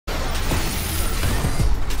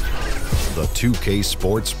the 2K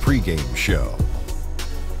Sports pregame show.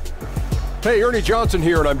 Hey, Ernie Johnson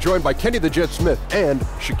here, and I'm joined by Kenny the Jet Smith and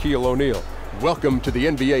Shaquille O'Neal. Welcome to the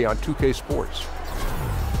NBA on 2K Sports.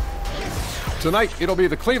 Tonight, it'll be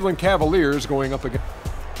the Cleveland Cavaliers going up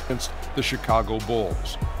against the Chicago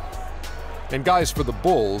Bulls. And guys, for the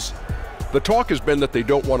Bulls, the talk has been that they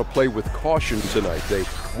don't want to play with caution tonight. They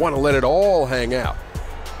want to let it all hang out.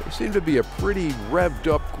 They seem to be a pretty revved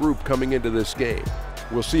up group coming into this game.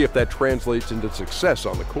 We'll see if that translates into success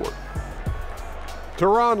on the court.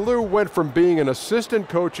 Tyronn Lue went from being an assistant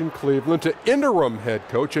coach in Cleveland to interim head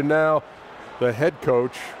coach, and now the head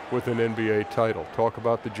coach with an NBA title. Talk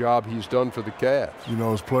about the job he's done for the Cavs. You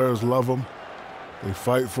know, his players love him. They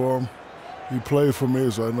fight for him. He played for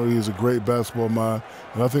me, so I know he's a great basketball mind,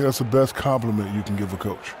 and I think that's the best compliment you can give a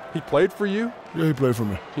coach. He played for you? Yeah, he played for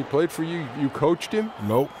me. He played for you? You coached him?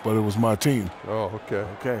 Nope, but it was my team. Oh, okay.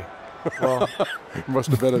 Okay. Well, must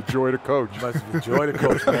have been a joy to coach. Must have been a joy to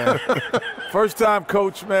coach, man. First time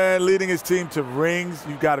coach, man, leading his team to rings,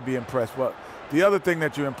 you've got to be impressed. Well, the other thing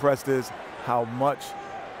that you're impressed is how much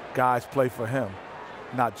guys play for him,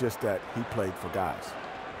 not just that he played for guys.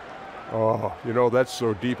 Oh, you know, that's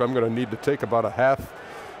so deep. I'm going to need to take about a half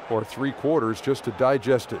or 3/4 just to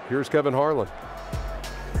digest it. Here's Kevin Harlan.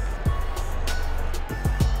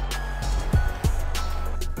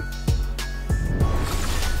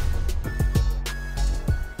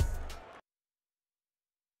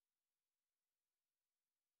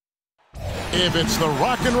 If it's the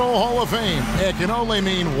Rock and Roll Hall of Fame, it can only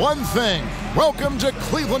mean one thing. Welcome to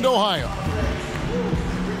Cleveland, Ohio.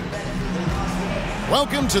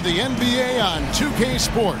 Welcome to the NBA on 2K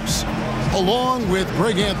Sports. Along with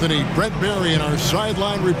Greg Anthony, Brett Barry, and our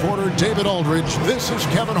sideline reporter, David Aldridge, this is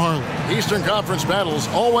Kevin Harlan. Eastern Conference battles,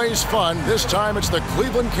 always fun. This time it's the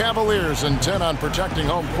Cleveland Cavaliers, intent on protecting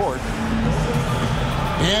home court.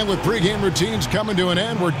 And with pregame routines coming to an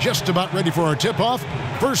end, we're just about ready for our tip-off.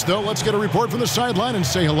 First, though, let's get a report from the sideline and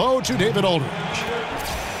say hello to David Aldridge.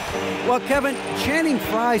 Well, Kevin, Channing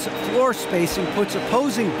Frye's floor spacing puts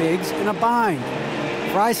opposing bigs in a bind.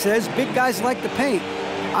 Frye says big guys like the paint.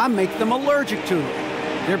 I make them allergic to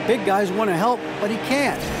it. Their big guys want to help, but he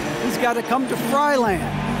can't. He's got to come to Fryland.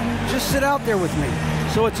 Just sit out there with me.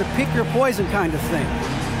 So it's a pick your poison kind of thing.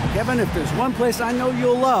 Kevin, if there's one place I know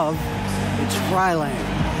you'll love, it's Fryland.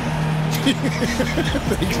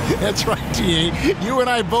 That's right, T.A. You and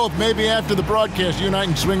I both, maybe after the broadcast, you and I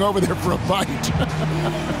can swing over there for a bite.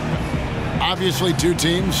 Obviously, two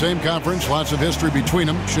teams, same conference, lots of history between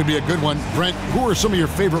them. Should be a good one. Brent, who are some of your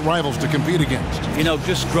favorite rivals to compete against? You know,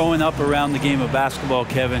 just growing up around the game of basketball,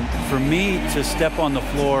 Kevin, for me to step on the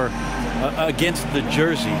floor against the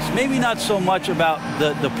jerseys, maybe not so much about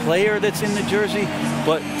the player that's in the jersey,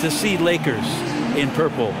 but to see Lakers in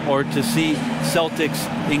purple or to see Celtics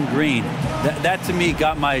in green. That to me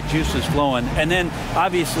got my juices flowing. And then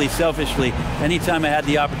obviously selfishly, anytime I had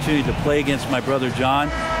the opportunity to play against my brother John,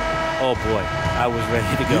 oh boy, I was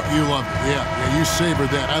ready to go. You loved it, yeah, you savored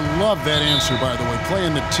that. I love that answer, by the way,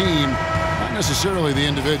 playing the team, not necessarily the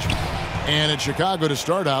individual. And at Chicago to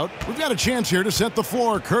start out, we've got a chance here to set the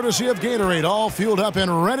floor, courtesy of Gatorade, all fueled up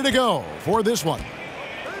and ready to go for this one.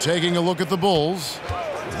 Taking a look at the Bulls,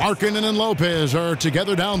 Markkanen and Lopez are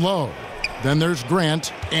together down low. Then there's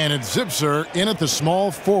Grant, and it's Zipser in at the small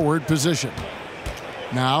forward position.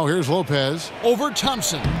 Now here's Lopez over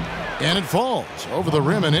Thompson, and it falls over the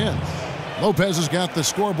rim and in. Lopez has got the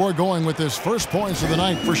scoreboard going with his first points of the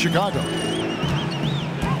night for Chicago.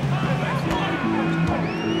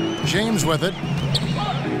 James with it.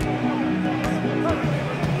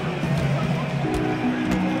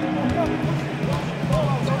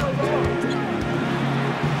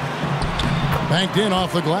 Banked in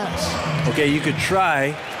off the glass. Okay, you could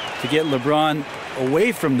try to get LeBron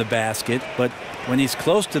away from the basket, but when he's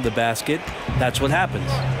close to the basket, that's what happens.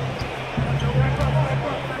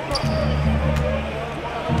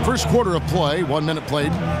 First quarter of play, 1 minute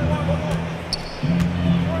played.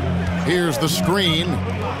 Here's the screen.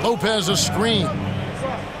 Lopez a screen.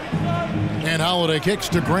 And Holiday kicks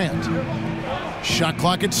to Grant. Shot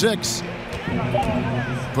clock at 6.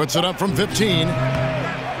 Puts it up from 15.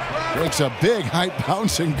 Makes a big height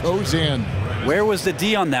bounce and goes in. Where was the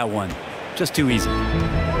D on that one? Just too easy.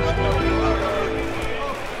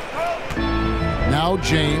 Now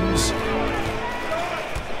James.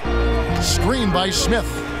 Screen by Smith.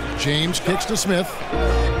 James kicks to Smith.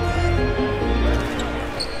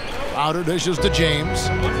 Outer dishes to James.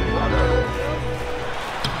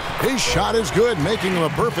 His shot is good, making him a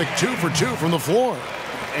perfect 2 for 2 from the floor.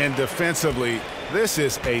 And defensively, This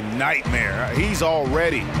is a nightmare. He's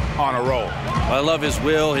already on a roll. I love his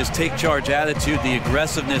will, his take charge attitude, the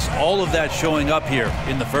aggressiveness, all of that showing up here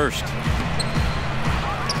in the first.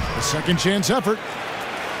 The second chance effort.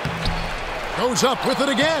 Goes up with it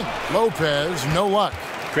again. Lopez, no luck.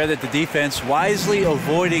 Credit the defense, wisely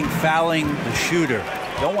avoiding fouling the shooter.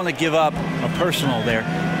 Don't want to give up a personal there.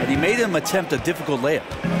 And he made him attempt a difficult layup.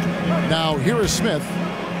 Now here is Smith.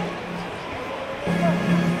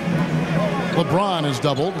 LeBron is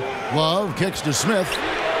doubled. Love kicks to Smith.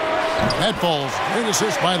 That falls. Great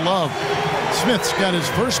assist by Love. Smith's got his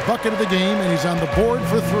first bucket of the game, and he's on the board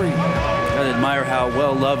for 3. Gotta admire how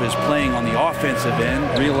well Love is playing on the offensive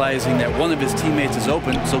end, realizing that one of his teammates is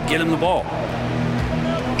open, so get him the ball.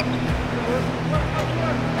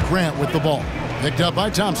 Grant with the ball. Picked up by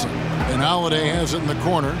Thompson. And Holiday has it in the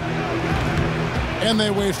corner. And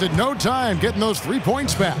they wasted no time getting those 3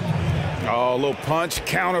 points back. Oh, a little punch,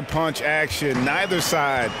 counter punch action. Neither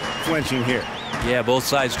side flinching here. Yeah, both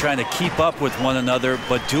sides trying to keep up with one another,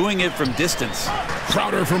 but doing it from distance.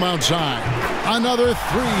 Crowder from outside. Another 3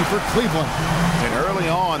 for Cleveland. And early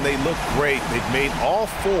on, they look great. They've made all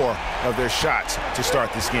 4 of their shots to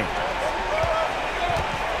start this game.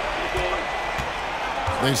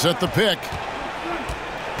 They set the pick.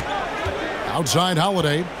 Outside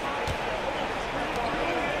Holiday.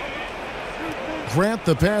 Grant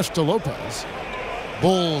the pass to Lopez.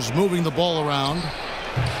 Bulls moving the ball around.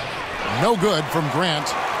 No good from Grant.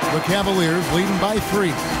 The Cavaliers leading by 3.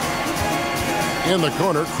 In the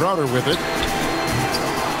corner, Crowder with it.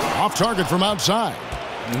 Off target from outside.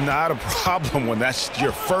 Not a problem when that's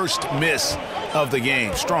your first miss of the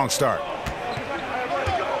game. Strong start.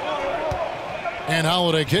 And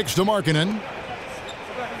Holiday kicks to Markkanen.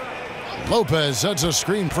 Lopez sets a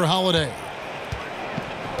screen for Holiday.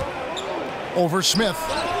 Over Smith.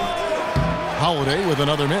 Holiday with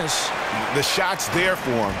another miss. The shot's there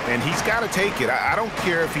for him, and he's got to take it. I don't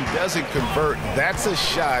care if he doesn't convert. That's a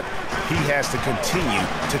shot he has to continue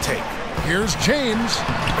to take. Here's James.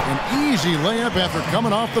 An easy layup after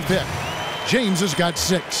coming off the pick. James has got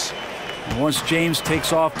 6. Once James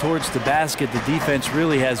takes off towards the basket, the defense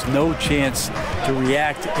really has no chance to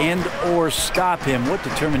react and or stop him. What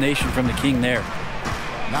determination from the King there.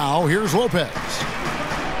 Now here's Lopez.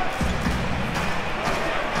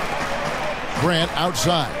 Grant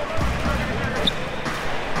outside.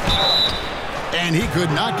 And he could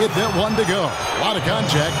not get that one to go. A lot of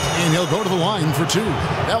contact, and he'll go to the line for 2.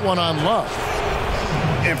 That one on Love.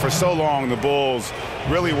 And for so long, the Bulls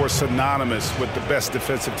really were synonymous with the best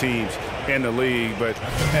defensive teams in the league. But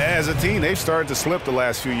as a team, they've started to slip the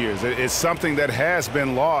last few years. It's something that has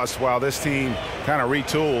been lost while this team kind of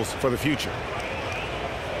retools for the future.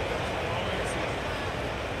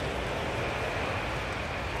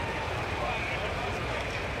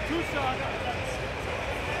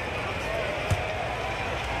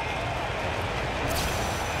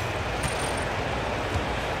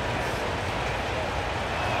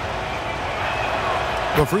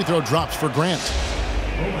 The free throw drops for Grant.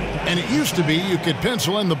 And it used to be you could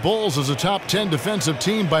pencil in the Bulls as a top 10 defensive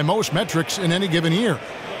team by most metrics in any given year.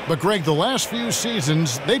 But, Greg, the last few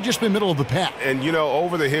seasons, they've just been middle of the pack. And, you know,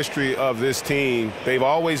 over the history of this team, they've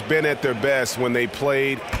always been at their best when they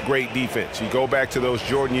played great defense. You go back to those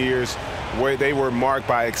Jordan years where they were marked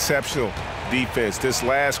by exceptional defense. This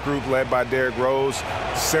last group, led by Derrick Rose,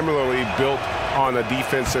 similarly built on a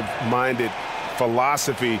defensive-minded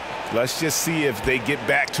philosophy. Let's just see if they get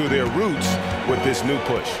back to their roots with this new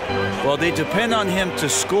push. Well, they depend on him to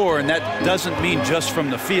score, and that doesn't mean just from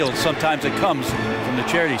the field. Sometimes it comes from the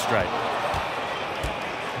charity stripe.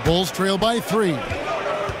 Bulls trail by 3.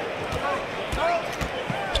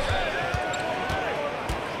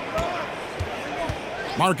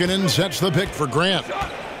 Markkanen sets the pick for Grant.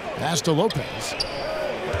 Pass to Lopez.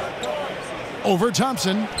 Over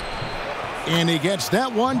Thompson. And he gets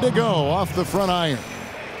that one to go off the front iron.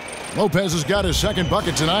 Lopez has got his second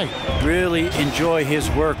bucket tonight. Really enjoy his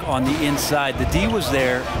work on the inside. The D was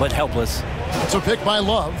there, but helpless. It's a pick by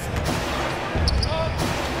Love.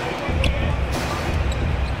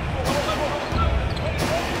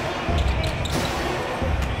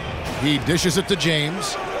 He dishes it to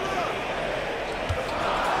James.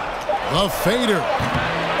 The fader.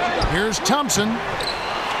 Here's Thompson.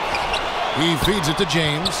 He feeds it to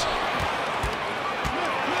James.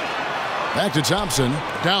 Back to Thompson,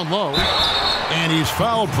 down low, and he's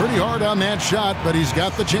fouled pretty hard on that shot, but he's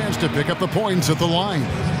got the chance to pick up the points at the line.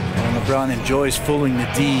 And LeBron enjoys fooling the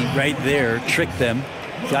D right there, tricked them,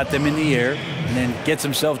 got them in the air, and then gets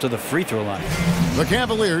himself to the free throw line. The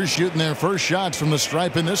Cavaliers shooting their first shots from the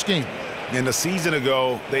stripe in this game. In the season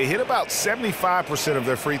ago, they hit about 75% of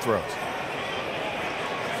their free throws.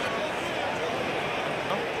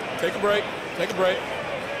 Take a break. Take a break.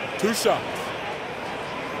 2 shots.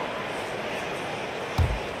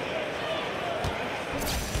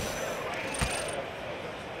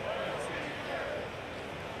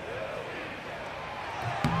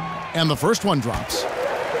 And the first one drops.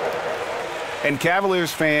 And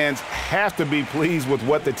Cavaliers fans have to be pleased with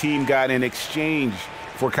what the team got in exchange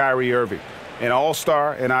for Kyrie Irving. An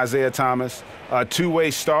all-star in Isaiah Thomas, a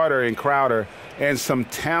two-way starter in Crowder, and some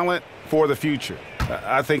talent for the future.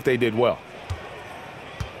 I think they did well.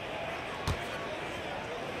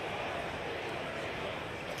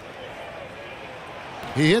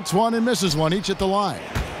 He hits one and misses one, each at the line.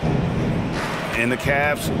 And the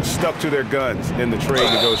Cavs stuck to their guns in the trade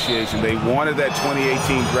negotiation. They wanted that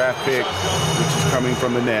 2018 draft pick, which is coming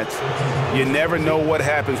from the Nets. You never know what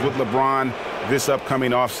happens with LeBron this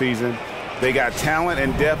upcoming offseason. They got talent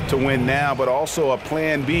and depth to win now, but also a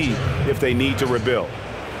plan B if they need to rebuild.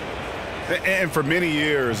 And for many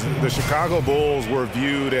years, the Chicago Bulls were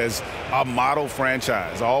viewed as a model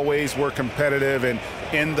franchise, always were competitive and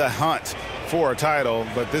in the hunt for a title,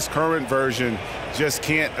 but this current version just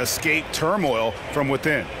can't escape turmoil from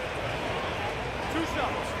within. 2 shots.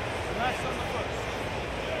 Last on the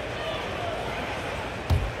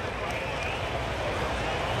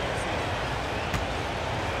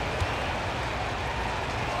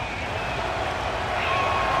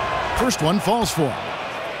first. First one falls for him.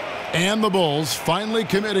 And the Bulls finally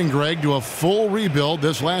committing, Greg, to a full rebuild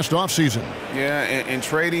this last offseason. Yeah, and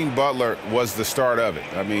trading Butler was the start of it.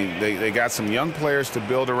 I mean, they got some young players to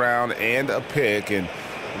build around and a pick, and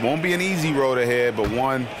it won't be an easy road ahead, but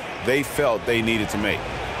one they felt they needed to make.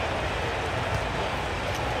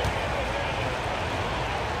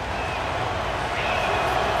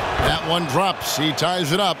 That one drops. He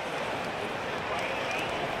ties it up.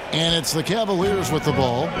 And it's the Cavaliers with the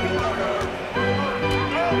ball.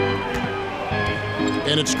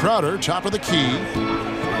 And it's Crowder, top of the key.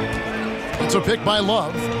 It's a pick by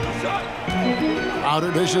Love.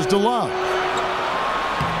 Crowder dishes to Love.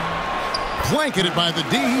 Blanketed by the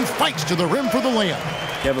D. He fights to the rim for the layup.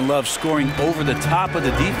 Kevin Love scoring over the top of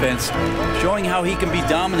the defense, showing how he can be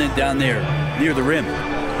dominant down there near the rim.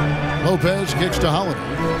 Lopez kicks to Holiday.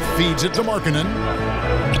 Feeds it to Markkanen.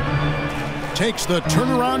 Takes the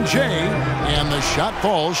turnaround J, and the shot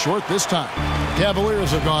falls short this time.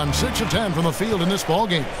 Cavaliers have gone 6 of 10 from the field in this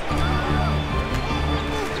ballgame.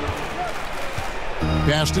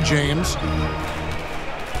 Pass to James.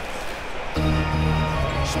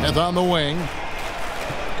 Smith on the wing.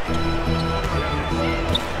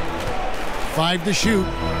 5 to shoot.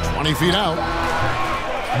 20 feet out.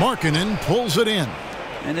 Markkanen pulls it in.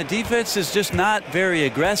 And the defense is just not very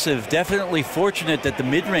aggressive. Definitely fortunate that the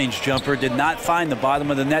mid-range jumper did not find the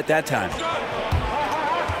bottom of the net that time.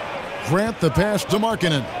 Grant the pass to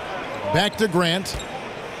Markkanen. Back to Grant.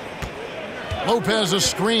 Lopez a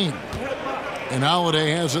screen. And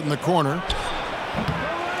Holiday has it in the corner.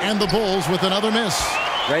 And the Bulls with another miss.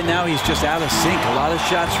 Right now he's just out of sync. A lot of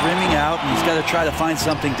shots rimming out, and he's got to try to find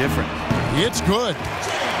something different. It's good.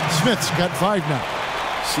 Smith's got 5 now.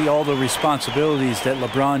 See all the responsibilities that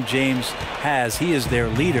LeBron James has. He is their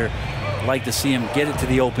leader. I'd like to see him get it to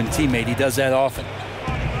the open teammate. He does that often.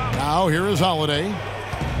 Now here is Holiday.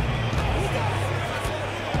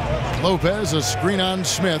 Lopez a screen on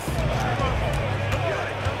Smith.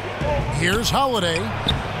 Here's Holiday.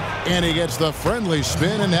 And he gets the friendly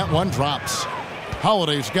spin, and that one drops.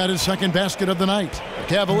 Holiday's got his second basket of the night. The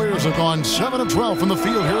Cavaliers have gone 7 of 12 from the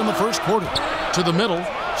field here in the first quarter. To the middle,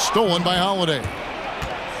 stolen by Holiday.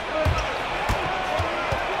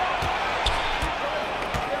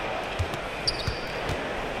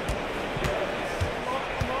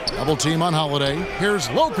 Double team on Holiday. Here's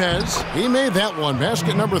Lopez. He made that one.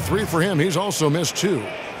 Basket number 3 for him. He's also missed 2.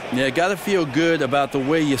 Yeah, got to feel good about the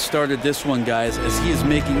way you started this one, guys, as he is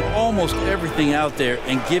making almost everything out there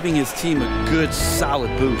and giving his team a good,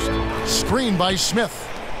 solid boost. Screen by Smith.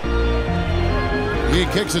 He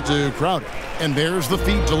kicks it to Crowder. And there's the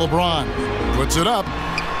feed to LeBron. Puts it up.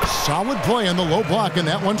 Solid play in the low block, and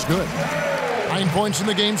that one's good. 9 points in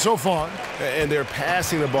the game so far. And they're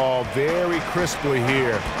passing the ball very crisply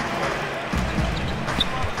here.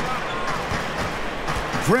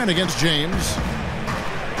 Grant against James.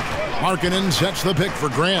 Markkanen sets the pick for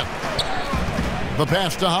Grant. The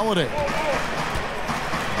pass to Holiday.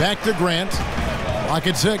 Back to Grant. Lock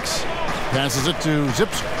at 6. Passes it to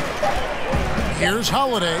Zips. Here's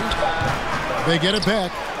Holiday. They get it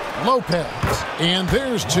back. Lopez. And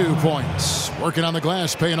there's 2 points. Working on the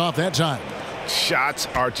glass, paying off that time. Shots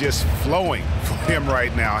are just flowing for him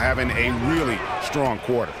right now, having a really strong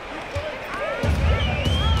quarter.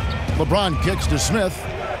 LeBron kicks to Smith.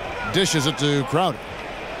 Dishes it to Crowder.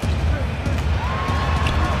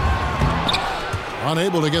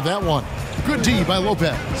 Unable to get that one. Good D by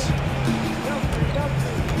Lopez.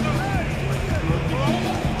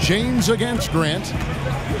 James against Grant.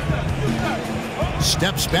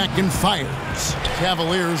 Steps back and fires.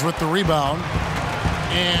 Cavaliers with the rebound.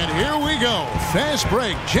 And here we go. Fast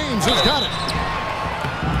break. James has got it.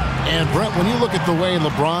 And Brett, when you look at the way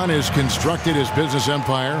LeBron has constructed his business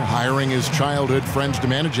empire, hiring his childhood friends to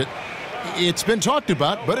manage it, it's been talked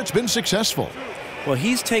about, but it's been successful. Well,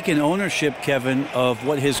 he's taken ownership, Kevin, of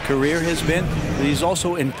what his career has been, but he's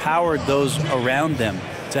also empowered those around them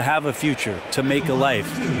to have a future, to make a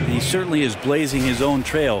life. And he certainly is blazing his own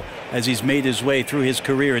trail as he's made his way through his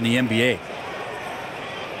career in the NBA.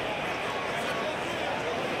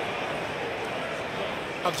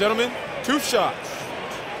 Now, gentlemen, 2 shots.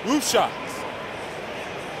 Roof shots.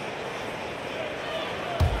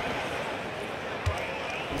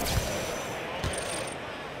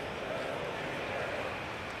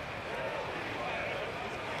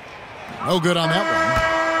 No good on that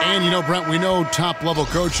one. And, you know, Brent, we know top-level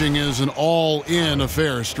coaching is an all-in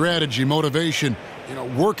affair. Strategy, motivation, you know,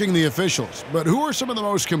 working the officials. But who are some of the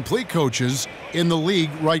most complete coaches in the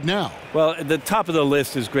league right now? Well, at the top of the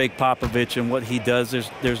list is Greg Popovich and what he does.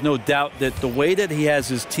 There's no doubt that the way that he has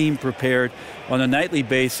his team prepared on a nightly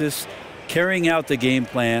basis, carrying out the game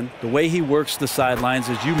plan, the way he works the sidelines,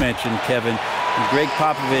 as you mentioned, Kevin, and Greg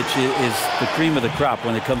Popovich is the cream of the crop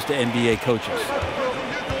when it comes to NBA coaches.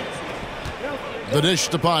 The dish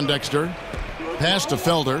to Pondexter. Pass to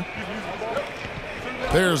Felder.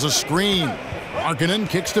 There's a screen. Markkanen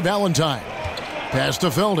kicks to Valentine. Pass to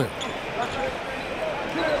Felder.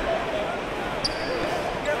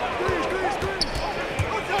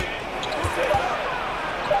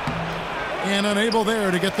 And unable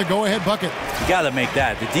there to get the go-ahead bucket. You got to make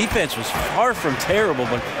that. The defense was far from terrible,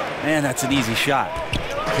 but, man, that's an easy shot.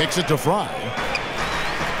 Kicks it to Fry.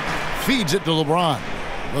 Feeds it to LeBron.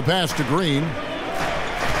 The pass to Green.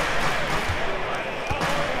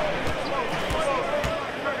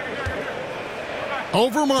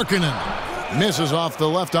 Over Markkanen. Misses off the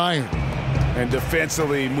left iron. And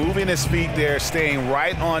defensively, moving his feet there, staying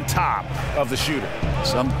right on top of the shooter.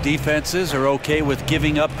 Some defenses are okay with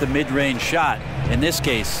giving up the mid-range shot. In this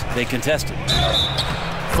case, they contested.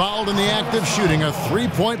 Fouled in the act of shooting. A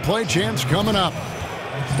three-point play chance coming up.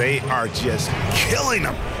 They are just killing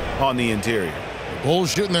them on the interior.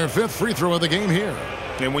 Bulls shooting their 5th free throw of the game here.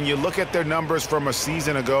 And when you look at their numbers from a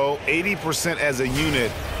season ago, 80% as a unit,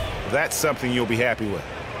 that's something you'll be happy with.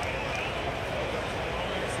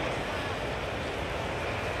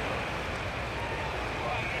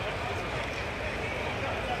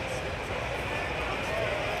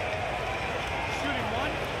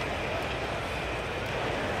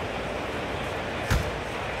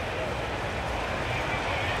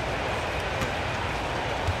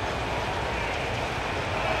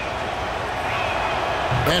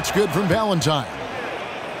 That's good from Valentine.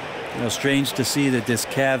 You know, strange to see that this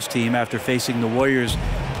Cavs team, after facing the Warriors,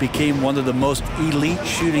 became one of the most elite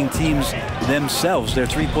shooting teams themselves. Their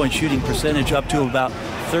three-point shooting percentage up to about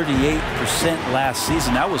 38% last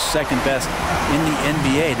season. That was second best in the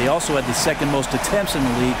NBA. They also had the second most attempts in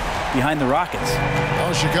the league behind the Rockets.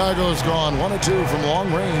 Well, Chicago's gone 1 of 2 from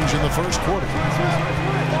long range in the first quarter.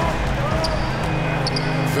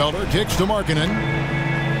 Felder kicks to Markkanen.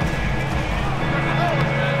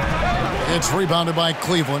 It's rebounded by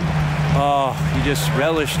Cleveland. Oh, you just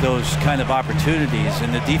relish those kind of opportunities,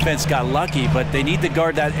 and the defense got lucky, but they need to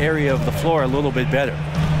guard that area of the floor a little bit better.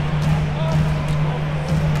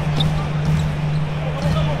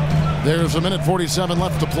 There's 1:47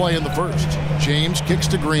 left to play in the first. James kicks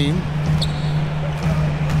to Green.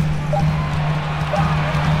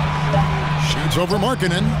 Shoots over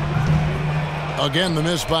Markkanen. Again, the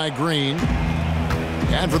miss by Green.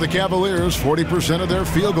 And for the Cavaliers, 40% of their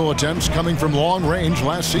field goal attempts coming from long range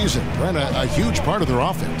last season. Ran a huge part of their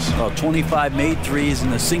offense. Well, 25 made threes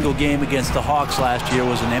in a single game against the Hawks last year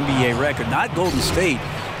was an NBA record. Not Golden State.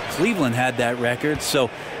 Cleveland had that record. So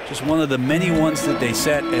just one of the many ones that they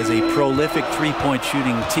set as a prolific three-point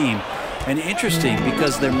shooting team. And interesting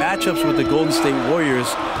because their matchups with the Golden State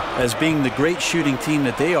Warriors, as being the great shooting team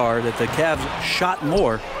that they are, that the Cavs shot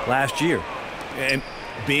more last year. And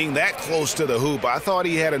being that close to the hoop, I thought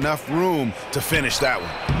he had enough room to finish that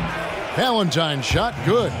one. Valentine shot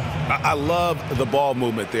good. I love the ball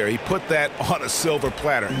movement there. He put that on a silver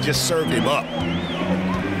platter. Just served him up.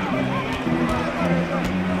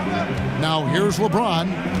 Now here's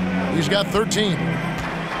LeBron. He's got 13.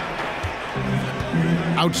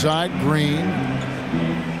 Outside, Green.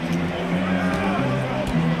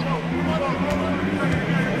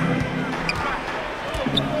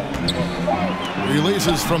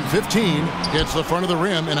 Releases from 15. Hits the front of the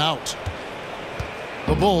rim and out.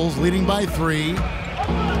 The Bulls leading by 3.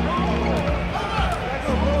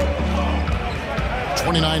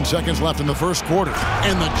 29 seconds left in the first quarter.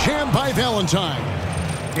 And the jam by Valentine.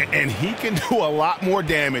 And he can do a lot more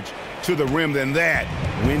damage to the rim than that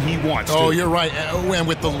when he wants to. Oh, you're right. And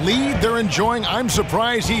with the lead they're enjoying, I'm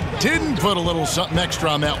surprised he didn't put a little something extra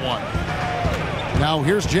on that one. Now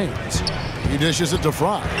here's James. He dishes it to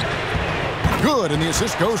Fry. Good, and the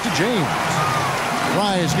assist goes to James.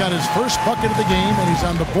 Fry's got his first bucket of the game, and he's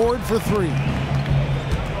on the board for 3.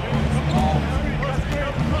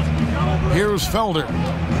 Here's Felder.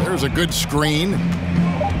 There's a good screen.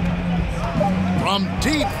 From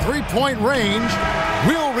deep three-point range,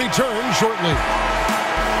 we'll return shortly.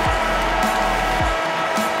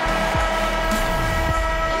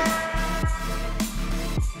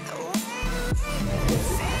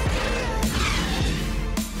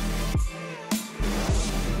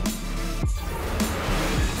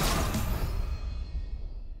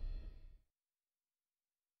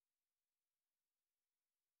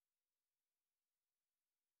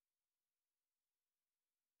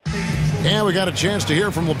 And we got a chance to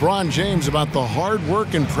hear from LeBron James about the hard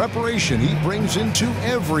work and preparation he brings into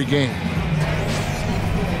every game.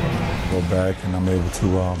 Go back and I'm able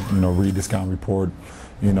to, read the scouting report,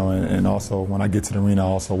 and also when I get to the arena, I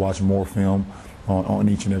also watch more film on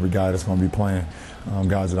each and every guy that's going to be playing,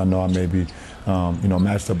 guys that I know I may be,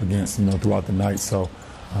 matched up against, throughout the night. So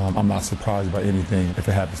I'm not surprised by anything if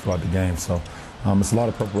it happens throughout the game. So it's a lot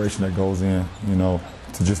of preparation that goes in,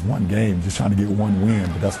 to just one game, just trying to get one win,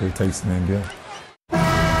 but that's what it takes to win good.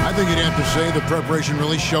 I think you'd have to say the preparation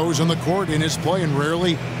really shows on the court in his play, and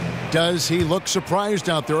rarely does he look surprised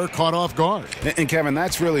out there or caught off guard. And Kevin,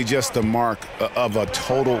 that's really just the mark of a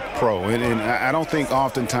total pro. And I don't think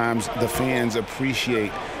oftentimes the fans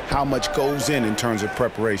appreciate how much goes in terms of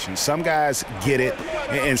preparation. Some guys get it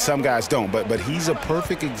and some guys don't, but he's a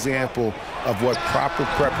perfect example of what proper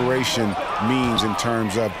preparation means in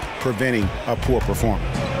terms of preventing a poor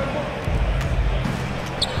performance.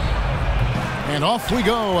 And off we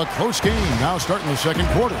go, a close game now starting the second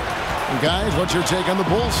quarter. And guys, what's your take on the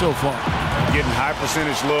Bulls so far? Getting high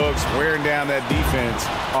percentage looks, wearing down that defense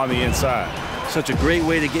on the inside. Such a great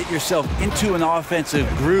way to get yourself into an offensive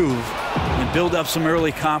groove and build up some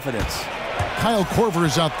early confidence. Kyle Korver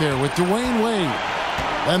is out there with Dwayne Wade.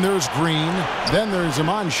 Then there's Green. Then there's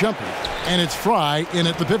Iman Shumpert. And it's Fry in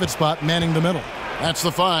at the pivot spot, manning the middle. That's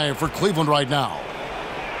the 5 for Cleveland right now.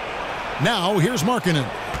 Now here's Markkanen.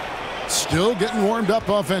 Still getting warmed up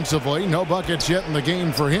offensively. No buckets yet in the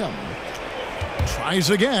game for him. Tries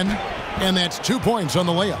again, and that's 2 points on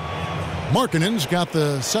the layup. Markkanen's got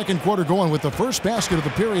the second quarter going with the first basket of the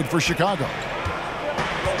period for Chicago.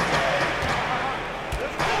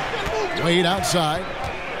 Wade outside.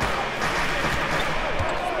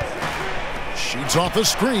 Shoots off the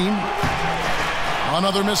screen.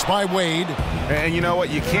 Another miss by Wade. And you know what?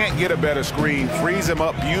 You can't get a better screen. Frees him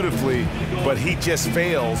up beautifully, but he just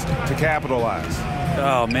fails to capitalize.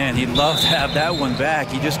 Oh, man, he'd love to have that one back.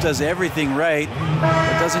 He just does everything right,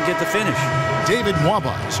 but doesn't get the finish. David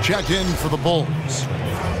Nwaba is checked in for the Bulls.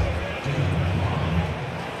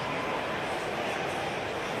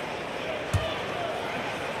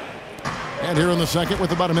 And here in the second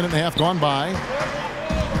with about a minute and a half gone by.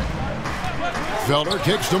 Felder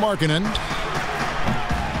kicks to Markkanen.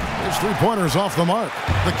 His three-pointers off the mark.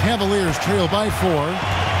 The Cavaliers trail by 4.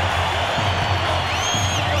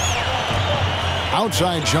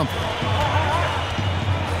 Outside jumper.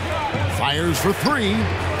 Fires for 3.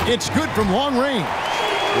 It's good from long range.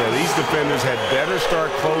 Yeah, these defenders had better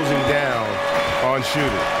start closing down on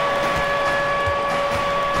shooting.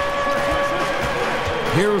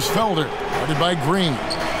 Here's Felder, guarded by Green.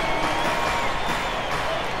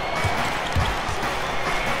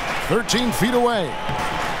 13 feet away.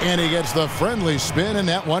 And he gets the friendly spin, and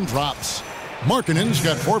that one drops. Markkanen's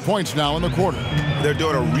got 4 points now in the quarter. They're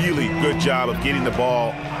doing a really good job of getting the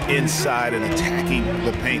ball inside and attacking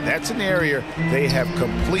the paint. That's an area they have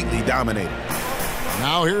completely dominated.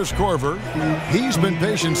 Now here's Korver. He's been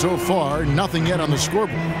patient so far. Nothing yet on the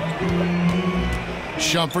scoreboard.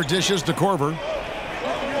 Shumpert dishes to Korver.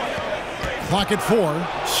 Clock at 4.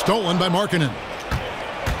 Stolen by Markkanen.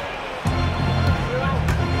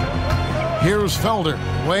 Here's Felder.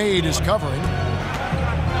 Wade is covering.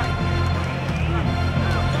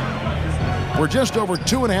 We're just over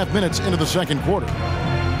 2.5 minutes into the second quarter.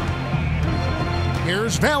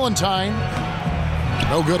 Here's Valentine.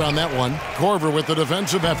 No good on that one. Korver with the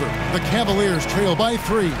defensive effort. The Cavaliers trail by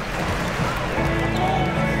 3.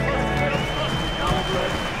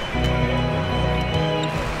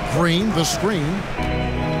 Green, the screen.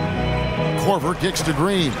 Korver kicks to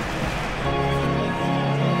Green.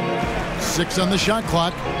 6 on the shot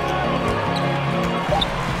clock.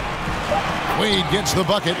 Wade gets the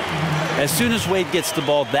bucket. As soon as Wade gets the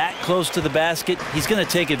ball that close to the basket, he's going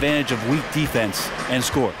to take advantage of weak defense and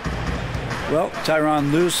score. Well,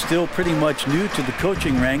 Tyronn Lue's still pretty much new to the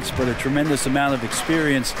coaching ranks, but a tremendous amount of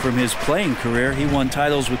experience from his playing career. He won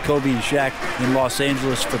titles with Kobe and Shaq in Los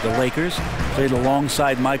Angeles for the Lakers, played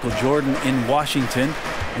alongside Michael Jordan in Washington,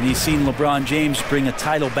 and he's seen LeBron James bring a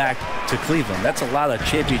title back to Cleveland. That's a lot of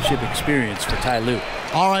championship experience for Ty Lue.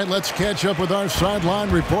 All right, let's catch up with our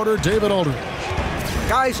sideline reporter, David Aldridge.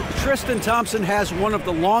 Guys, Tristan Thompson has one of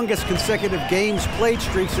the longest consecutive games played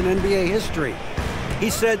streaks in NBA history. He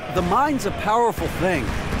said, the mind's a powerful thing,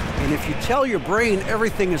 and if you tell your brain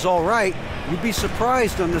everything is all right, you'd be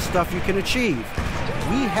surprised on the stuff you can achieve.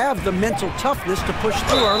 We have the mental toughness to push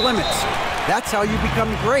through our limits. That's how you become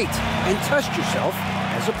great and test yourself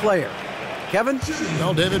as a player. Kevin?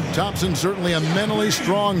 Well, David, Thompson's certainly a mentally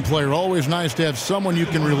strong player. Always nice to have someone you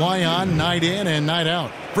can rely on night in and night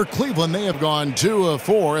out. For Cleveland, they have gone 2 of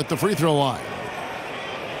 4 at the free throw line.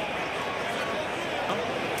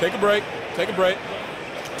 Take a break. Take a break.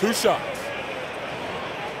 2 shots.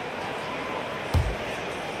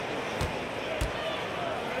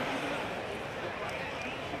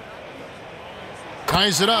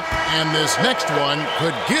 Ties it up, and this next one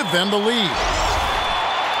could give them the lead.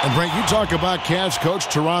 And Brent, you talk about Cavs coach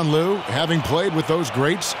Tyronn Lue. Having played with those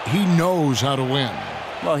greats, he knows how to win.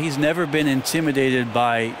 Well, he's never been intimidated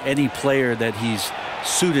by any player that he's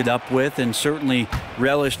suited up with, and certainly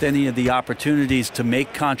relished any of the opportunities to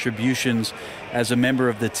make contributions as a member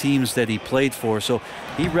of the teams that he played for. So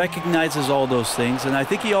he recognizes all those things, and I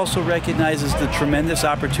think he also recognizes the tremendous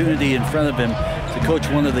opportunity in front of him to coach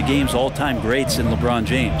one of the game's all-time greats in LeBron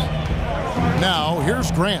James. Now here's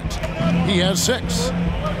Grant. He has 6.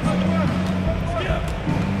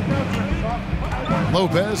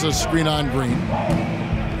 Lopez, a screen on Green.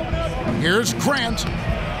 Here's Grant.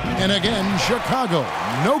 And again, Chicago,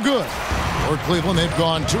 no good. For Cleveland, they've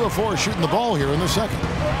gone 2 of 4 shooting the ball here in the second.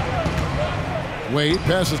 Wade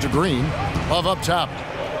passes to Green. Love up top.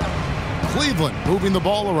 Cleveland moving the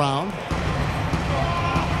ball around.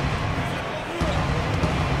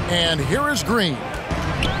 And here is Green.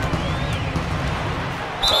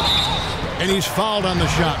 And he's fouled on the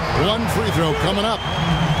shot. 1 free throw coming up.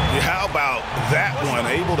 How about that one?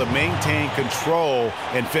 Able to maintain control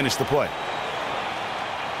and finish the play.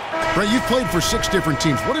 Brett, you've played for 6 different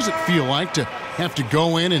teams. What does it feel like to have to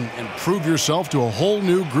go in and prove yourself to a whole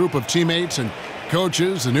new group of teammates and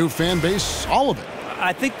coaches, the new fan base, all of it?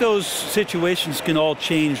 I think those situations can all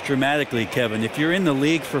change dramatically, Kevin. If you're in the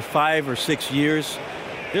league for 5 or 6 years,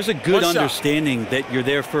 there's a good understanding that you're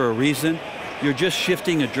there for a reason. You're just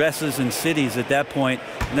shifting addresses and cities at that point.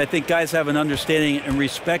 And I think guys have an understanding and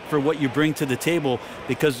respect for what you bring to the table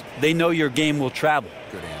because they know your game will travel.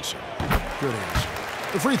 Good answer. Good answer.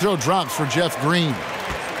 The free throw drops for Jeff Green.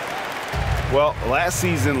 Well, last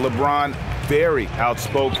season, LeBron very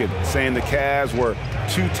outspoken, saying the Cavs were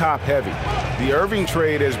too top-heavy. The Irving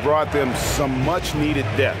trade has brought them some much-needed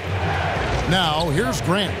depth. Now, here's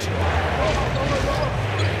Grant.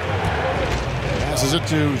 Passes it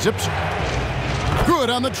to Zipser. Good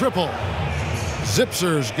on the triple.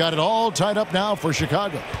 Zipser's got it all tied up now for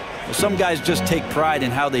Chicago. Well, some guys just take pride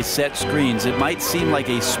in how they set screens. It might seem like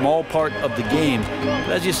a small part of the game,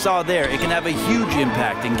 but as you saw there, it can have a huge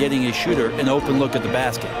impact in getting a shooter an open look at the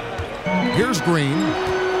basket. Here's Green.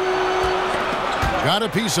 Got a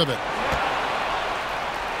piece of it.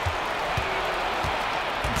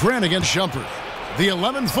 Grant against Shumpert. The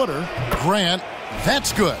 11-footer. Grant.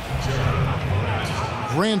 That's good.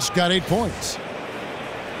 Grant's got 8 points.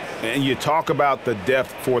 And you talk about the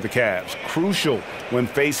depth for the Cavs. Crucial when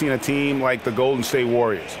facing a team like the Golden State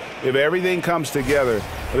Warriors. If everything comes together,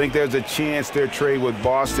 I think there's a chance their trade with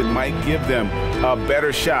Boston might give them a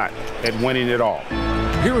better shot at winning it all.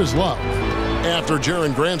 Here is Love. After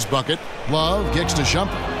Jaren Grant's bucket, Love kicks to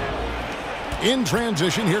Shumpert. In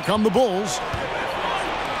transition, here come the Bulls.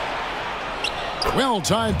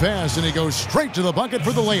 Well-timed pass, and he goes straight to the bucket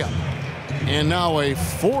for the layup. And now a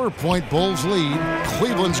 4-point Bulls lead.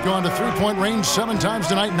 Cleveland's gone to three-point range 7 times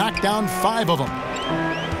tonight, knocked down 5 of them.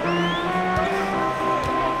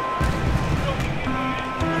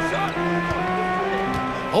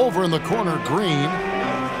 Over in the corner, Green.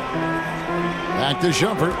 Back to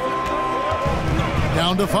Shumpert.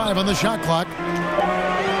 Down to 5 on the shot clock.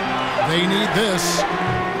 They need this.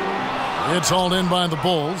 It's hauled in by the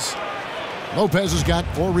Bulls. Lopez has got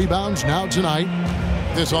 4 rebounds now tonight.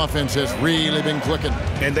 This offense has really been clicking.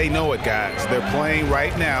 And they know it, guys. They're playing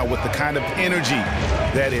right now with the kind of energy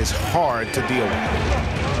that is hard to deal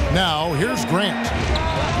with. Now, here's Grant.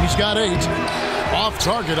 He's got 8. Off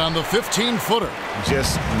target on the 15-footer.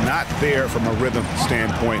 Just not there from a rhythm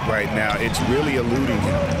standpoint right now. It's really eluding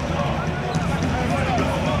him.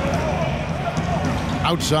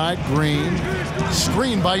 Outside, Green.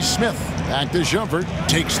 Screen by Smith. Back to Shumpert.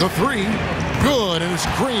 Takes the 3. Good, and it's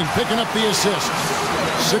Green picking up the assist.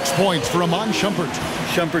 6 points for Amon Shumpert.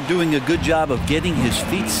 Shumpert doing a good job of getting his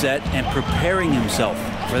feet set and preparing himself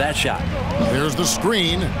for that shot. There's the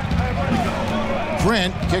screen.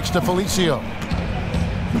 Grant kicks to Felicio.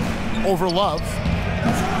 Over Love.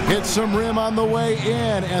 Hits some rim on the way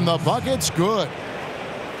in, and the bucket's good.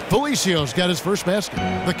 Felicio's got his first basket.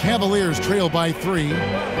 The Cavaliers trail by 3.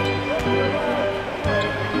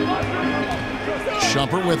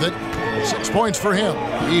 Shumpert with it. 6 points for him.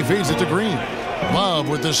 He feeds it to Green. Love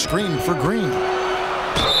with the screen for Green.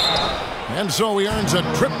 And so he earns a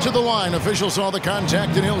trip to the line. Officials saw the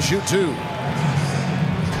contact, and he'll shoot 2.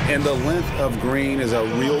 And the length of Green is a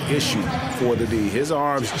real issue for the D. His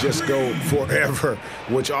arms just go forever,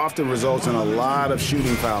 which often results in a lot of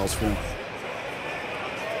shooting fouls for him.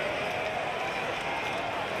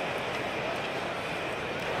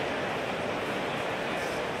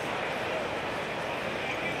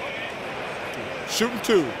 Shooting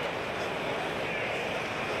 2.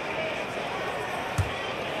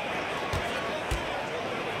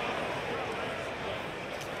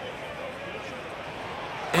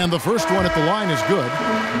 And the first one at the line is good.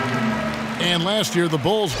 And last year, the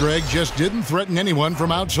Bulls, Greg, just didn't threaten anyone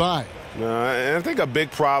from outside. And I think a big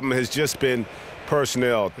problem has just been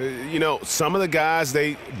personnel. You know, some of the guys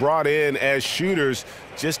they brought in as shooters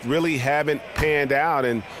just really haven't panned out,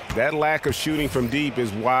 and that lack of shooting from deep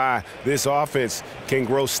is why this offense can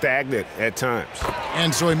grow stagnant at times.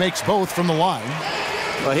 And so he makes both from the line.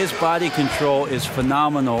 Well, his body control is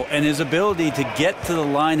phenomenal, and his ability to get to the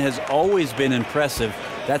line has always been impressive.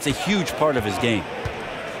 That's a huge part of his game.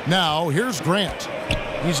 Now, here's Grant.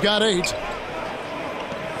 He's got 8.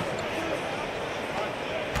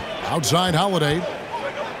 Outside Holiday.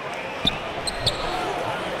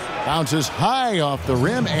 Bounces high off the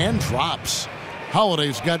rim and drops.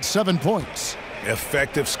 Holiday's got 7 points.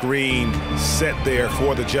 Effective screen set there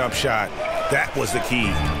for the jump shot. That was the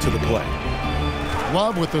key to the play.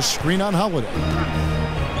 Love with the screen on Holiday.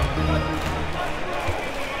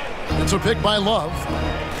 It's a pick by Love.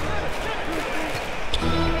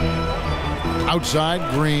 Outside,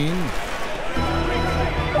 Green.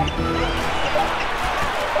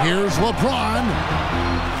 Here's LeBron.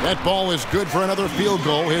 That ball is good for another field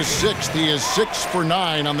goal. His 6th. He is 6 for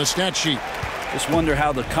 9 on the stat sheet. Just wonder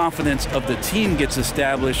how the confidence of the team gets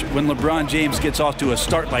established when LeBron James gets off to a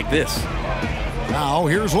start like this. Now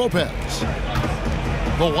here's Lopez.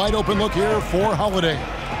 The wide open look here for Holiday.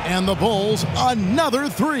 And the Bulls, another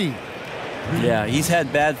 3. Yeah, he's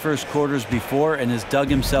had bad first quarters before and has dug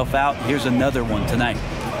himself out. Here's another one tonight.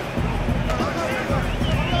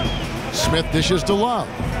 Smith dishes to Love.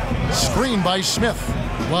 Screen by Smith.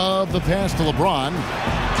 Love the pass to LeBron.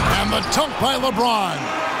 And the dunk by LeBron.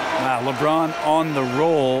 Wow, LeBron on the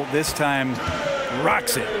roll. This time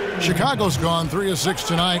rocks it. Chicago's gone 3 of 6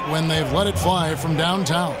 tonight when they've let it fly from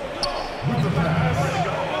downtown.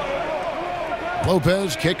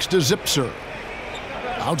 Lopez kicks to Zipser.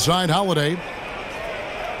 Outside Holiday.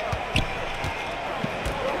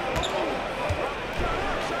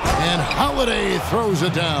 And Holiday throws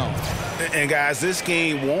it down. And guys, this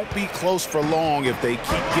game won't be close for long if they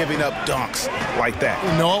keep giving up dunks like that.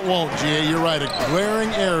 No, it won't, G.A. You're right. A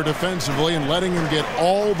glaring error defensively and letting him get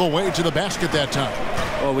all the way to the basket that time.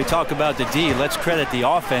 Well, we talk about the D. Let's credit the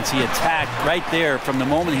offense. He attacked right there from the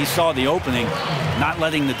moment he saw the opening, not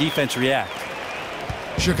letting the defense react.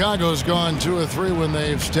 Chicago's gone 2 of 3 when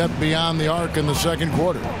they've stepped beyond the arc in the second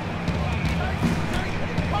quarter.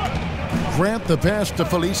 Grant the pass to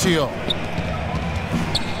Felicio.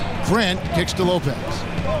 Grant kicks to Lopez.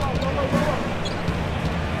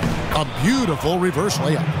 A beautiful reverse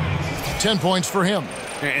layup. 10 points for him.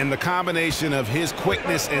 And the combination of his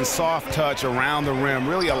quickness and soft touch around the rim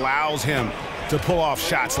really allows him to pull off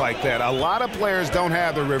shots like that. A lot of players don't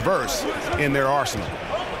have the reverse in their arsenal.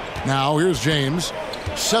 Now here's James.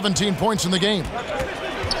 17 points in the game.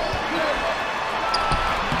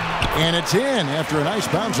 And it's in after a nice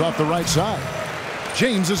bounce off the right side.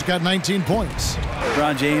 James has got 19 points.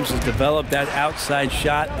 LeBron James has developed that outside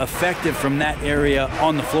shot, effective from that area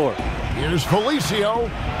on the floor. Here's Felicio.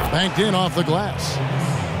 Banked in off the glass.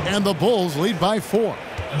 And the Bulls lead by 4.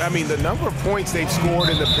 I mean, the number of points they've scored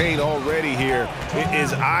in the paint already here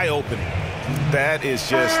is eye-opening. That is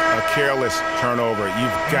just a careless turnover.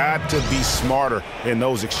 You've got to be smarter in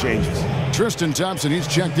those exchanges. Tristan Thompson, he's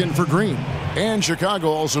checked in for Green. And Chicago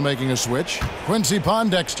also making a switch. Quincy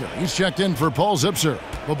Pondexter, he's checked in for Paul Zipser.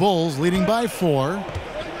 The Bulls leading by 4.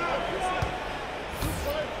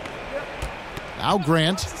 Now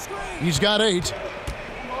Grant, he's got 8.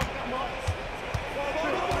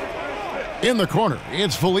 In the corner,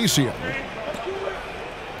 it's Felicio.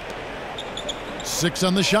 6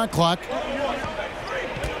 on the shot clock.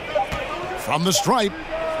 From the stripe.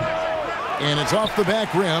 And it's off the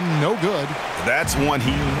back rim, no good. That's one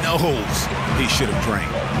he knows he should have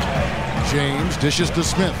drained. James dishes to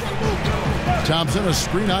Smith. Thompson a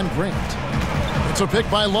screen on Grant. It's a pick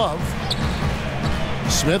by Love.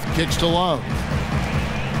 Smith kicks to Love.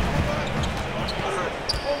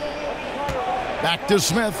 Back to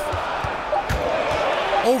Smith.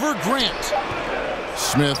 Over Grant.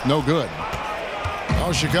 Smith no good.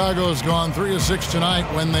 Oh, Chicago's gone 3 of 6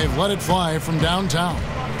 tonight when they've let it fly from downtown.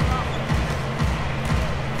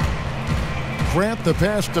 Grant the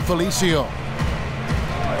pass to Felicio.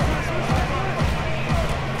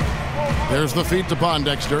 There's the feed to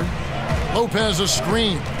Pondexter. Lopez a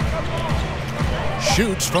screen.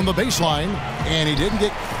 Shoots from the baseline, and he didn't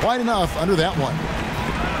get quite enough under that one.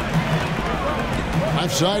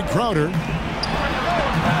 Left side Crowder.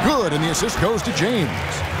 Good, and the assist goes to James.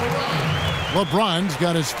 LeBron's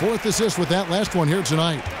got his 4th assist with that last one here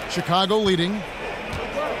tonight. Chicago leading.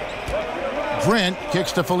 Grant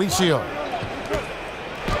kicks to Felicio.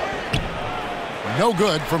 No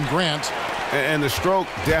good from Grant. And the stroke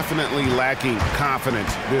definitely lacking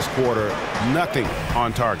confidence this quarter. Nothing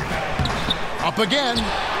on target. Up again.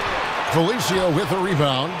 Felicio with a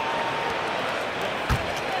rebound.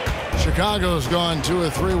 Chicago's gone 2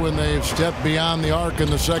 of 3 when they've stepped beyond the arc in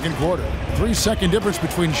the second quarter. 3-second difference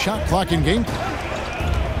between shot clock and game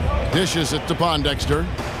clock. Dishes it to Pondexter.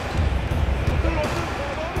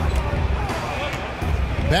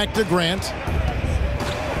 Back to Grant.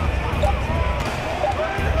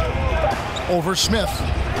 Over Smith.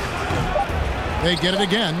 They get it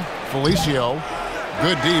again. Felicio.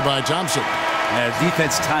 Good D by Thompson.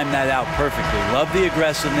 Defense timed that out perfectly. Love the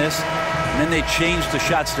aggressiveness. And then they changed the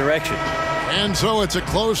shot's direction. And so it's a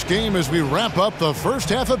close game as we wrap up the first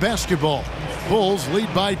half of basketball. Bulls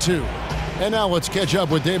lead by 2. And now let's catch up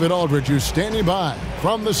with David Aldridge, who's standing by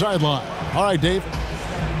from the sideline. All right, Dave.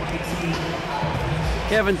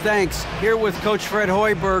 Kevin, thanks. Here with Coach Fred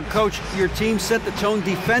Hoiberg. Coach, your team set the tone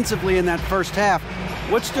defensively in that first half.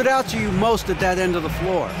 What stood out to you most at that end of the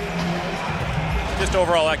floor? Just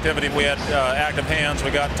overall activity. We had active hands.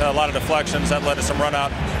 We got a lot of deflections. That led to some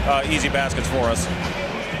run-out, easy baskets for us.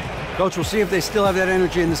 Coach, we'll see if they still have that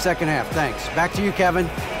energy in the second half. Thanks. Back to you, Kevin.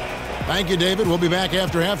 Thank you, David. We'll be back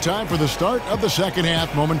after halftime for the start of the second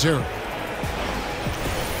half momentarily.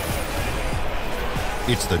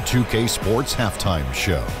 It's the 2K Sports Halftime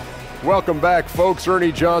Show. Welcome back, folks.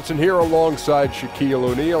 Ernie Johnson here alongside Shaquille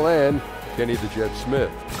O'Neal and Kenny the Jet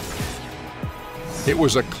Smith. It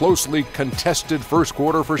was a closely contested first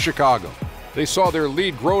quarter for Chicago. They saw their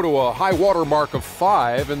lead grow to a high water mark of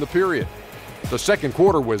 5 in the period. The second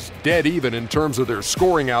quarter was dead even in terms of their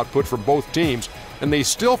scoring output from both teams, and they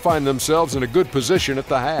still find themselves in a good position at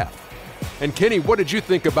the half. And Kenny, what did you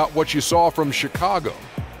think about what you saw from Chicago?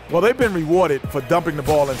 Well, they've been rewarded for dumping the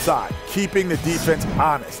ball inside, keeping the defense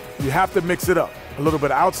honest. You have to mix it up. A little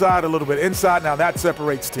bit outside, a little bit inside. Now that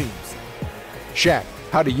separates teams. Shaq,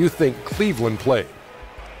 how do you think Cleveland played?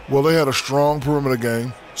 Well, they had a strong perimeter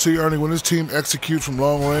game. See, Ernie, when this team executes from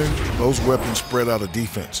long range, those weapons spread out of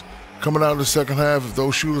defense. Coming out in the second half, if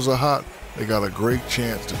those shooters are hot, they got a great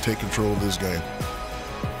chance to take control of this game.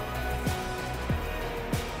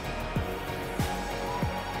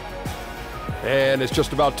 And it's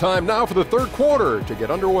just about time now for the third quarter to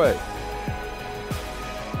get underway.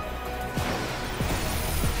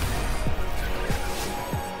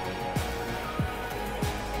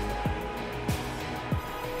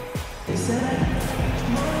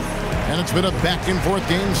 And it's been a back-and-forth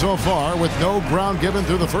game so far with no ground given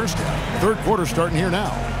through the first half. Third quarter starting here now.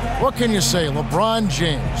 What can you say? LeBron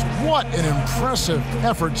James, what an impressive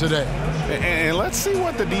effort today. And let's see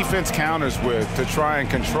what the defense counters with to try and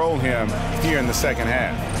control him here in the second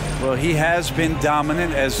half. Well, he has been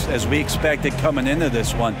dominant as we expected coming into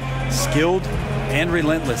this one. Skilled and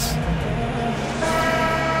relentless.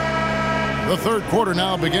 The third quarter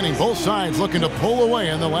now beginning. Both sides looking to pull away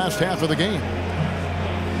in the last half of the game.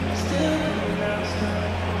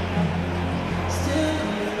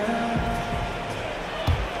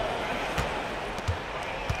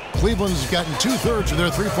 Cleveland's gotten 2/3 of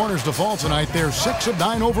their three-pointers to fall tonight. They're 6 of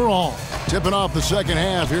 9 overall. Tipping off the second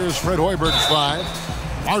half, here's Fred Hoiberg's 5.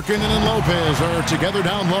 Markkanen and Lopez are together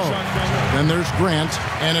down low. Then there's Grant,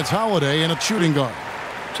 and it's Holiday in a shooting guard.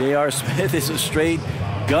 J.R. Smith is a straight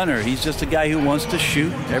gunner. He's just a guy who wants to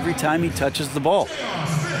shoot every time he touches the ball.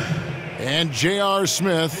 And J.R.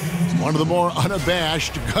 Smith, one of the more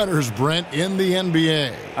unabashed gunners, Brent, in the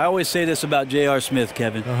NBA. I always say this about J.R. Smith,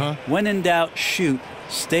 Kevin. When in doubt, shoot.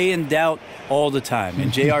 Stay in doubt all the time.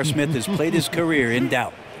 And J.R. Smith has played his career in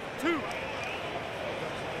doubt.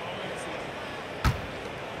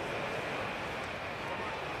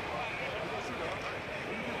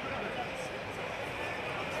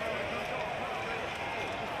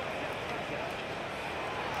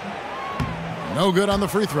 No good on the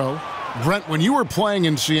free throw. Brent, when you were playing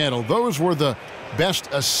in Seattle, those were the best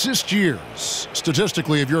assist years,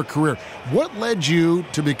 statistically, of your career. What led you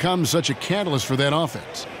to become such a catalyst for that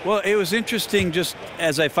offense? Well, it was interesting just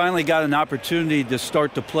as I finally got an opportunity to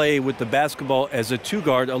start to play with the basketball as a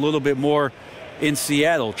two-guard a little bit more in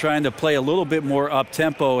Seattle, trying to play a little bit more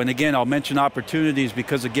up-tempo. And again, I'll mention opportunities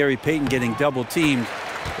because of Gary Payton getting double-teamed.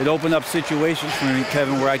 It opened up situations for me,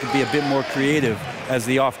 Kevin, where I could be a bit more creative as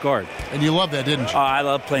the off guard. And you love that, didn't you? I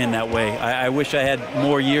love playing that way. I wish I had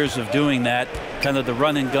more years of doing that, kind of the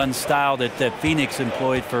run-and-gun style that Phoenix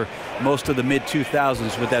employed for most of the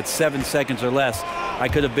mid-2000s with that 7 seconds or less. I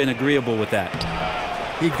could have been agreeable with that.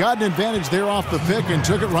 He got an advantage there off the pick and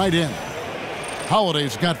took it right in.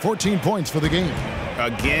 Holiday's got 14 points for the game.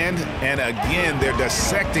 Again and again, they're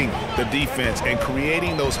dissecting the defense and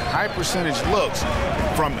creating those high-percentage looks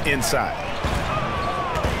from inside.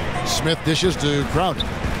 Smith dishes to Crowder.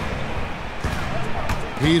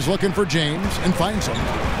 He's looking for James and finds him.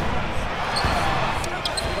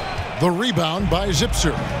 The rebound by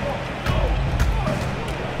Zipser.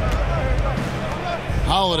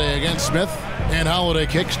 Holiday against Smith, and Holiday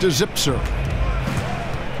kicks to Zipser.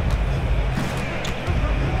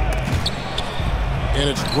 And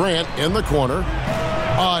it's Grant in the corner.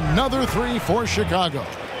 Another three for Chicago.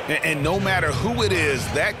 And no matter who it is,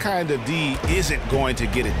 that kind of D isn't going to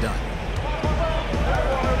get it done.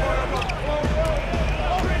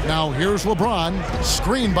 Now here's LeBron,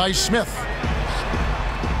 screened by Smith.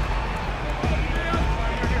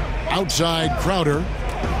 Outside Crowder.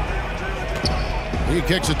 He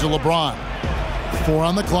kicks it to LeBron. 4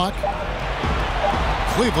 on the clock.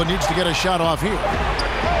 Cleveland needs to get a shot off here.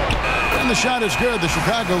 And the shot is good. The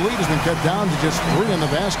Chicago lead has been cut down to just 3 in the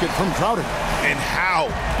basket from Crowder. And how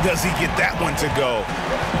does he get that one to go?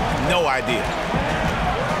 No idea.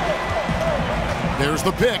 There's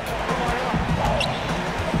the pick.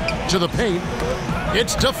 To the paint.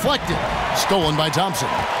 It's deflected. Stolen by Thompson.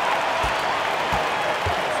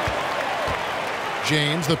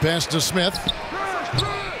 James, the pass to Smith.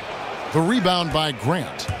 The rebound by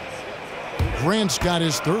Grant. Grant's got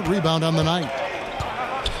his 3rd rebound on the night.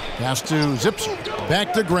 Pass to Zipser.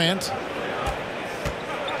 Back to Grant.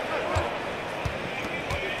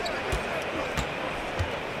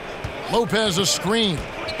 Lopez a screen.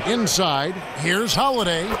 Inside. Here's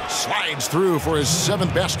Holiday. Slides through for his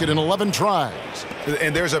 7th basket in 11 tries.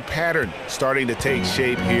 And there's a pattern starting to take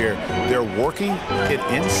shape here. They're working it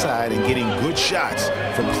inside and getting good shots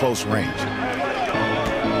from close range.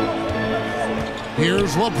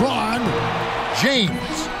 Here's LeBron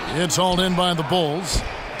James. It's hauled in by the Bulls.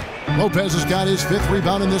 Lopez has got his 5th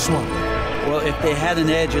rebound in this one. Well, if they had an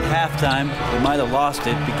edge at halftime, they might have lost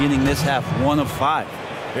it beginning this half, 1 of 5.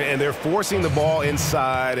 And they're forcing the ball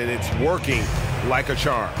inside, and it's working like a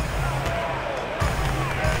charm.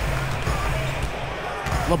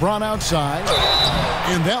 LeBron outside,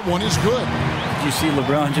 and that one is good. You see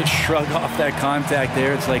LeBron just shrug off that contact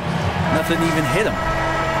there. It's like nothing even hit him.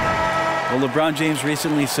 Well, LeBron James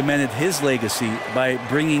recently cemented his legacy by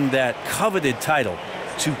bringing that coveted title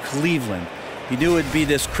to Cleveland. He knew it would be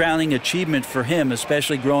this crowning achievement for him,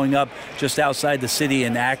 especially growing up just outside the city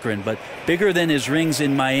in Akron, but bigger than his rings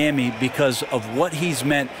in Miami because of what he's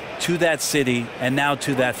meant to that city and now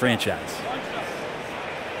to that franchise.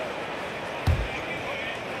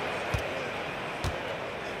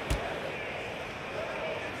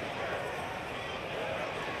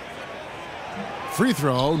 Free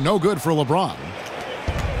throw, no good for LeBron.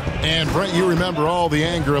 And Brent, you remember all the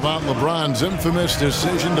anger about LeBron's infamous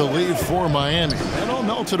decision to leave for Miami. That all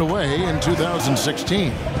melted away in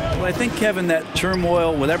 2016. Well, I think, Kevin, that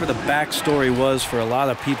turmoil, whatever the backstory was for a lot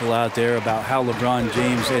of people out there about how LeBron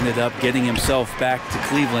James ended up getting himself back to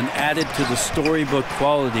Cleveland, added to the storybook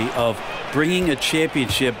quality of bringing a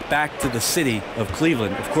championship back to the city of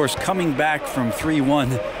Cleveland. Of course, coming back from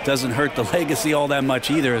 3-1 doesn't hurt the legacy all that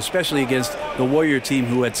much either, especially against the Warrior team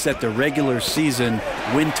who had set the regular season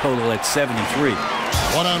win total at 73.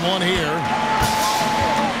 One-on-one here.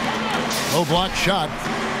 Low block shot,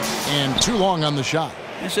 and too long on the shot.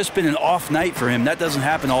 It's just been an off night for him. That doesn't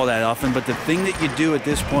happen all that often, but the thing that you do at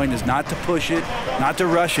this point is not to push it, not to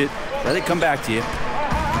rush it. Let it come back to you.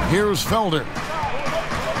 Here's Felder.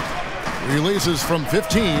 Releases from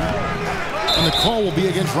 15, and the call will be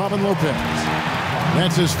against Robin Lopez.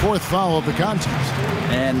 That's his 4th foul of the contest.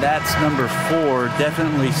 And that's number 4.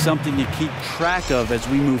 Definitely something to keep track of as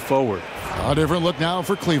we move forward. A different look now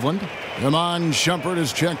for Cleveland. Iman Shumpert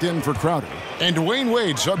is checked in for Crowder. And Dwayne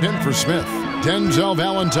Wade subbed in for Smith. Denzel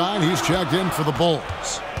Valentine, he's checked in for the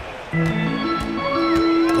Bulls.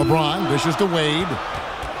 LeBron dishes to Wade.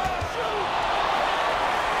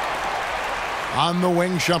 On the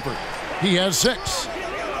wing, Shumpert. He has 6.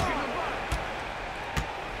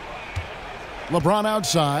 LeBron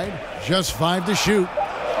outside, just 5 to shoot.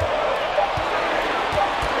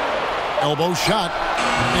 Elbow shot,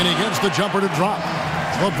 and he gets the jumper to drop.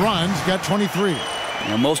 LeBron's got 23.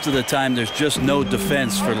 Now, most of the time, there's just no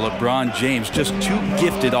defense for LeBron James, just too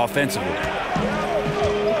gifted offensively.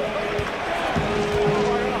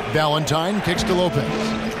 Valentine kicks to Lopez.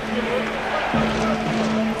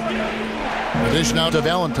 The dish now to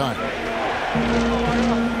Valentine.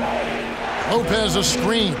 Lopez a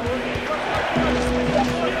screen.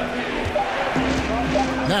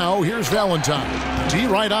 Now here's Valentine. D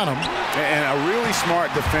right on him. And a really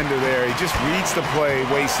smart defender there. He just reads the play,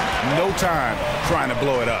 wastes no time trying to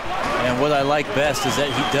blow it up. And what I like best is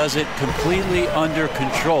that he does it completely under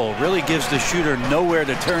control. Really gives the shooter nowhere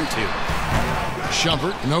to turn to.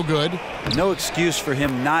 Shumpert, no good. No excuse for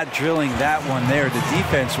him not drilling that one there. The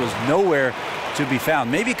defense was nowhere to be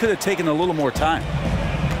found. Maybe could have taken a little more time.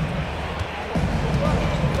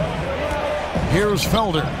 Here's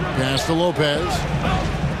Felder. Pass to Lopez.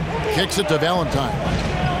 Kicks it to Valentine.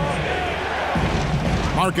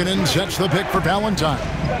 Markkanen sets the pick for Valentine.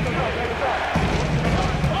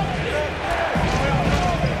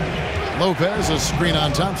 Lopez a screen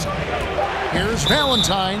on Thompson. Here's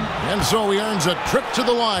Valentine, and so he earns a trip to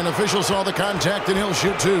the line. Official saw the contact, and he'll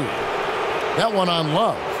shoot 2. That one on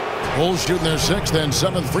Love. Bulls shooting their 6th and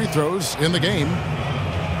 7th free throws in the game.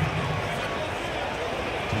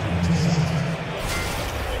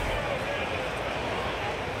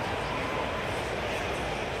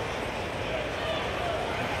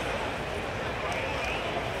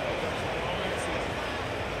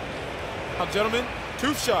 Gentlemen,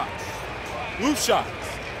 2 shots. Loose shots.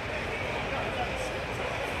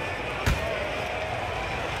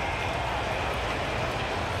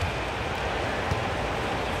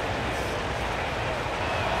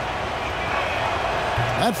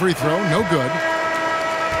 That free throw, no good.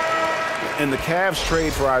 And the Cavs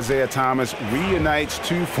trade for Isaiah Thomas reunites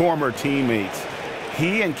 2 former teammates.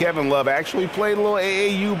 He and Kevin Love actually played a little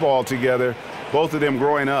AAU ball together, both of them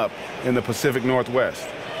growing up in the Pacific Northwest.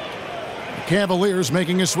 Cavaliers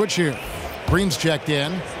making a switch here. Green's checked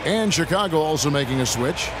in, and Chicago also making a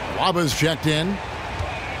switch. Waba's checked in.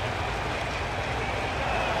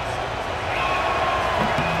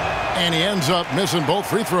 And he ends up missing both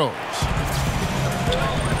free throws.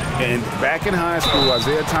 And back in high school,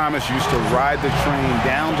 Isaiah Thomas used to ride the train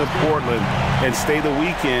down to Portland and stay the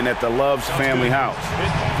weekend at the Love's family house.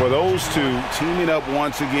 For those 2 teaming up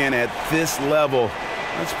once again at this level,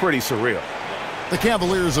 that's pretty surreal. The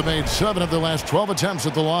Cavaliers have made 7 of their last 12 attempts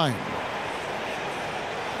at the line.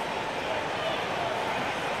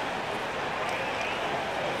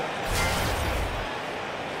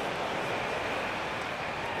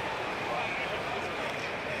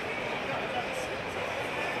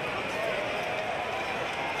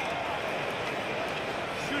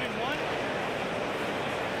 Shooting 1.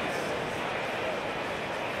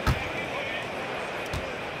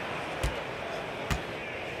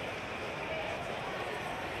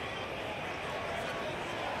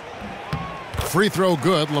 Free throw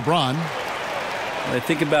good, LeBron. I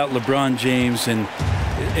think about LeBron James, and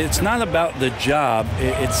it's not about the job,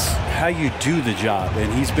 it's how you do the job.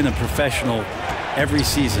 And he's been a professional every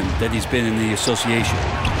season that he's been in the association.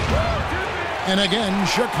 And again,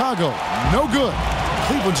 Chicago, no good.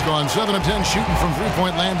 Cleveland's gone 7 of 10 shooting from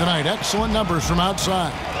three-point land tonight. Excellent numbers from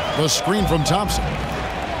outside. The screen from Thompson.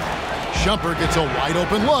 Shumpert gets a wide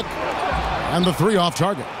open look. And the 3 off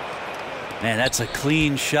target. Man, that's a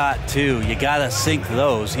clean shot, too. You got to sink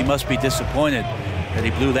those. He must be disappointed that he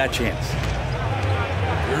blew that chance.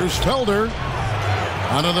 Here's Felder.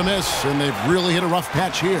 Another miss, and they've really hit a rough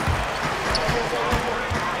patch here.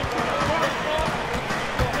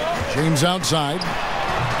 James outside.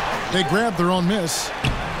 They grab their own miss.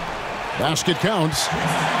 Basket counts.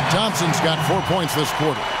 Thompson's got 4 points this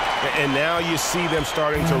quarter. And now you see them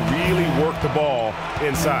starting to really work the ball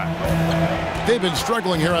inside. They've been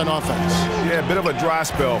struggling here on offense. Yeah, a bit of a dry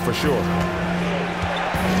spell for sure.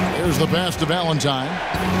 Here's the pass to Valentine.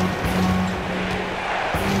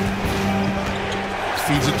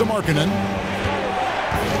 Feeds it to Markkanen.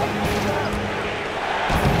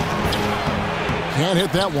 Can't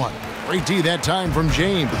hit that one. Great D that time from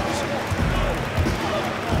James.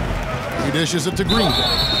 He dishes it to Green.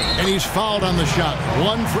 And he's fouled on the shot.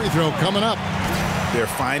 One free throw coming up. They're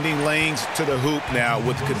finding lanes to the hoop now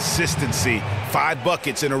with consistency. 5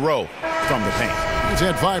 buckets in a row from the paint. He's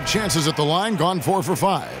had 5 chances at the line, gone 4 for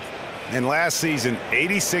 5. And last season,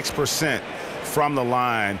 86% from the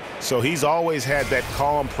line. So he's always had that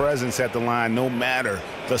calm presence at the line no matter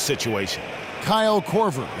the situation. Kyle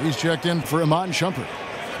Korver, he's checked in for Iman Shumpert.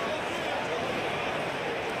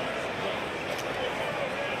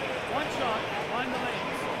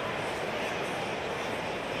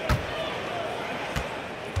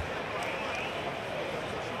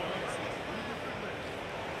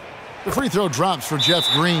 The free throw drops for Jeff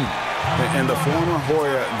Green. And the former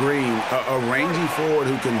Hoya Green, a rangy forward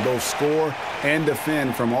who can both score and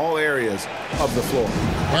defend from all areas of the floor.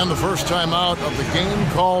 And the first time out of the game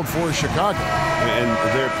called for Chicago.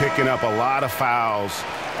 And they're picking up a lot of fouls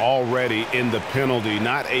already in the penalty.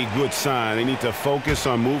 Not a good sign. They need to focus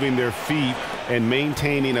on moving their feet and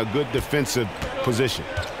maintaining a good defensive position.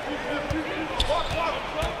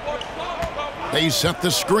 They set the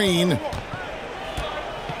screen.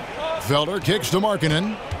 Felder kicks to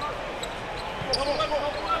Markkanen.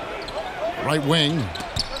 Right wing.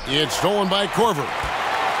 It's stolen by Korver.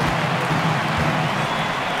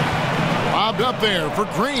 Lobbed up there for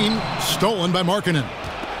Green. Stolen by Markkanen.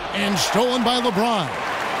 And stolen by LeBron.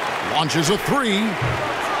 Launches a 3.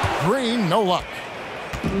 Green, no luck.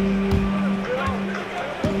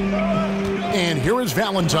 And here is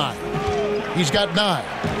Valentine. He's got 9.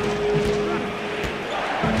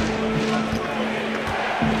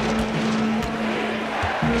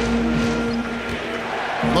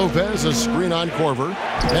 Lopez, a screen on Korver.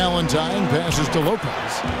 Valentine passes to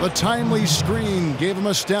Lopez. The timely screen gave him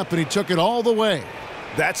a step, and he took it all the way.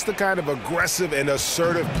 That's the kind of aggressive and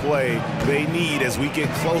assertive play they need as we get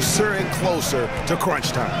closer and closer to crunch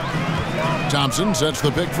time. Thompson sets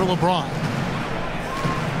the pick for LeBron.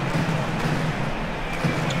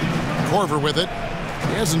 Korver with it.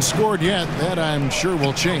 He hasn't scored yet. That, I'm sure,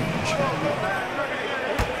 will change.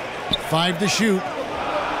 5 to shoot.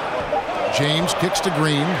 James kicks to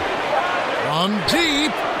Green. From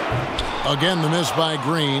deep. Again, the miss by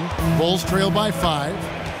Green. Bulls trail by 5.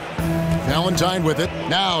 Valentine with it.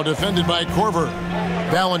 Now defended by Korver.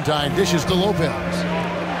 Valentine dishes to Lopez.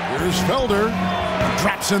 Here's Felder.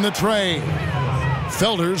 Drops in the tray.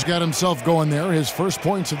 Felder's got himself going there. His first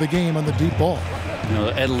points of the game on the deep ball. You know,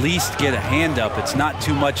 at least get a hand up. It's not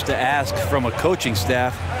too much to ask from a coaching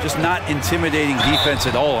staff. Just not intimidating defense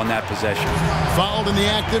at all on that possession. Fouled in the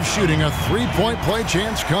act of shooting. A 3-point play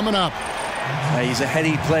chance coming up. He's a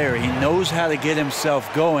heady player. He knows how to get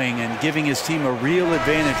himself going and giving his team a real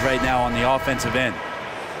advantage right now on the offensive end.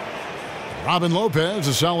 Robin Lopez,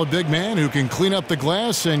 a solid big man who can clean up the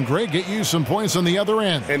glass and, Greg, get you some points on the other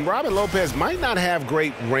end. And Robin Lopez might not have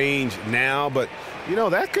great range now, but, you know,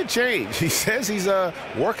 that could change. He says he's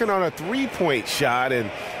working on a 3-point shot, and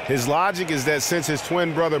his logic is that since his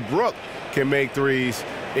twin brother Brook can make threes,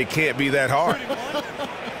 it can't be that hard.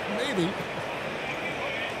 Maybe.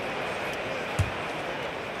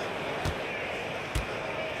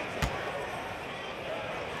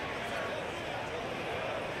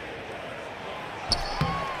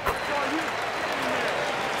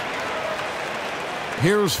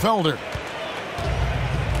 Here's Felder.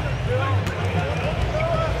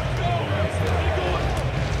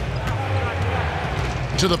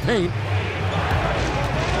 To the paint.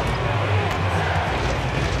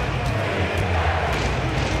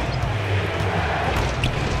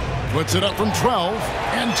 Puts it up from 12,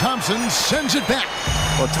 and Thompson sends it back.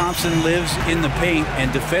 Well, Thompson lives in the paint,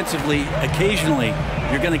 and defensively, occasionally,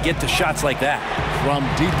 you're going to get to shots like that. From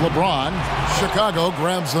deep LeBron, Chicago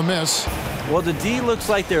grabs the miss. Well, the D looks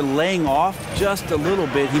like they're laying off just a little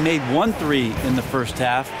bit. He made 1 3 in the first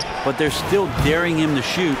half. but they're still daring him to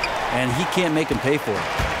shoot, and he can't make him pay for it.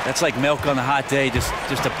 That's like milk on a hot day, just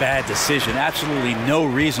a bad decision. Absolutely no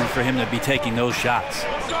reason for him to be taking those shots.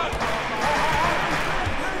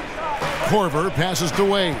 Korver passes to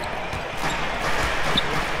Wade.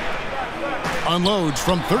 Unloads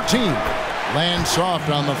from 13. Lands soft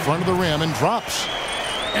on the front of the rim and drops.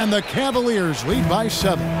 And the Cavaliers lead by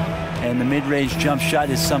 7. And the mid-range jump shot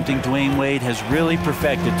is something Dwayne Wade has really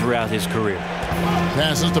perfected throughout his career.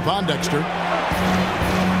 Passes to Pondexter.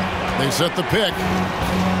 They set the pick.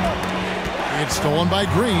 It's stolen by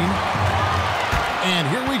Green. And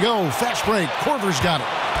here we go. Fast break. Korver's got it.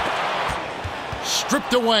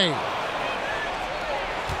 Stripped away.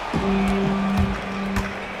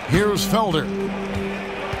 Here's Felder.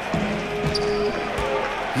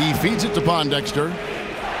 He feeds it to Pondexter.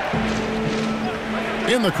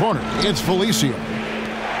 In the corner, it's Felicio.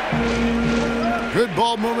 Good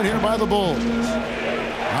ball movement here by the Bulls.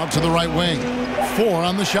 Out to the right wing. 4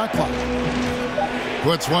 on the shot clock.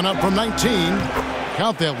 Puts one up from 19.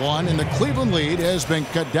 Count that one, and the Cleveland lead has been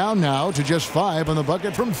cut down now to just 5 on the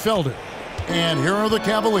bucket from Felder. And here are the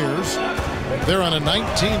Cavaliers. They're on a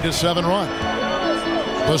 19-7 run.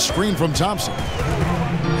 The screen from Thompson.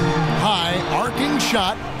 High, arcing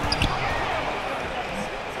shot.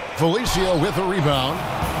 Felicio with a rebound.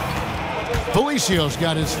 Felicio's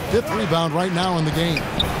got his 5th rebound right now in the game.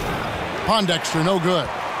 Pondexter, no good.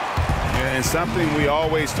 And something we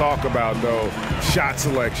always talk about, though, shot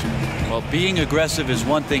selection. Well, being aggressive is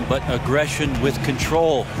one thing, but aggression with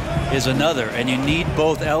control is another, and you need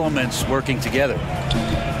both elements working together.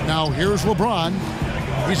 Now here's LeBron.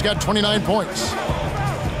 He's got 29 points.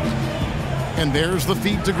 And there's the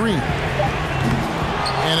feed to Green.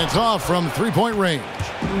 And it's off from 3-point range.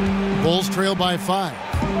 Bulls trail by 5.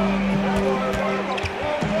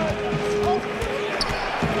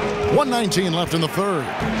 1:19 left in the third.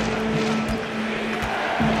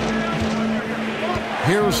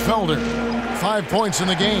 Here's Felder. 5 points in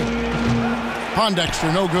the game.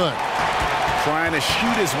 Pondexter, no good. Trying to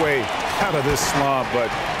shoot his way out of this slump, but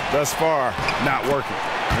thus far, not working.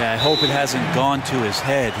 Yeah, I hope it hasn't gone to his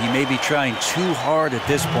head. He may be trying too hard at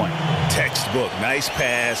this point. Textbook. Nice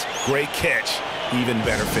pass. Great catch. Even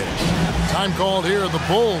better finish. Time called here. The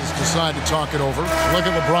Bulls decide to talk it over. Look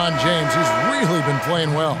at LeBron James. He's really been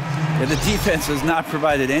playing well. Yeah, the defense has not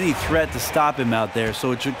provided any threat to stop him out there,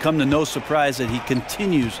 so it should come to no surprise that he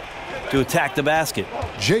continues to attack the basket.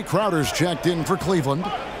 Jay Crowder's checked in for Cleveland.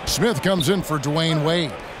 Smith comes in for Dwayne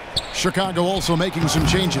Wade. Chicago also making some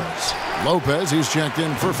changes. Lopez, he's checked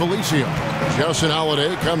in for Felicio. Justin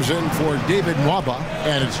Holiday comes in for David Nwaba.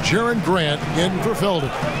 And it's Jaron Grant in for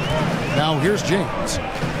Felder. Now here's James.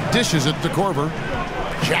 Dishes it to Korver.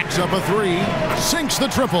 Jacks up a 3. Sinks the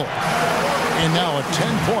triple. And now a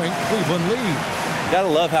 10-point Cleveland lead. Gotta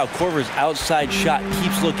love how Korver's outside shot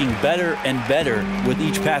keeps looking better and better with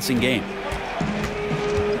each passing game.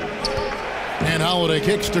 And Holiday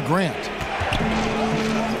kicks to Grant.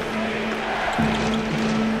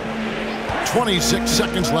 26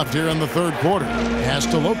 seconds left here in the third quarter. Pass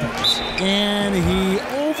to Lopez. And he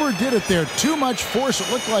overdid it there. Too much force,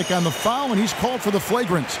 it looked like, on the foul, and he's called for the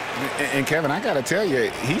flagrant. And Kevin, I got to tell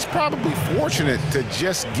you, he's probably fortunate to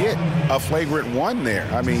just get a flagrant 1 there.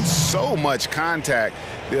 I mean, so much contact.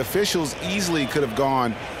 The officials easily could have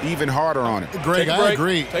gone even harder on it. Greg, I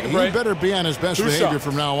agree. He better be on his best 2 behavior shots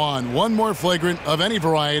from now on. One more flagrant of any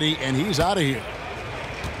variety, and he's out of here.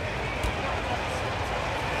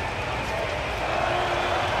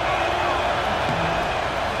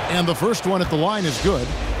 And the first one at the line is good.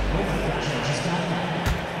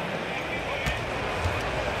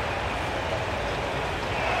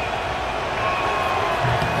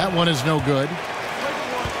 That one is no good.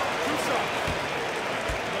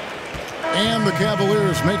 And the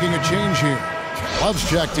Cavaliers making a change here. Love's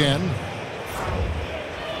checked in.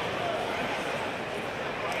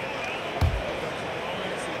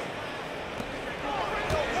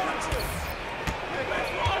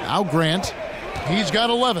 Now Grant. He's got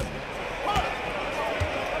 11.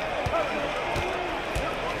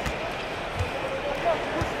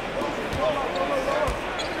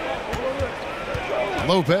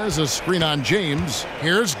 Lopez, a screen on James.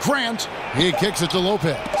 Here's Grant. He kicks it to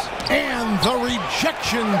Lopez. And the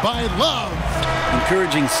rejection by Love.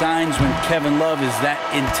 Encouraging signs when Kevin Love is that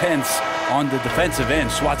intense on the defensive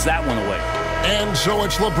end. Swats that one away. And so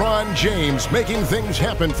it's LeBron James making things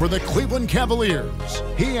happen for the Cleveland Cavaliers.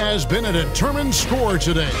 He has been a determined scorer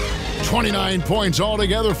today. 29 points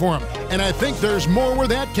altogether for him. And I think there's more where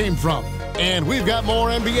that came from. And we've got more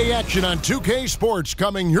NBA action on 2K Sports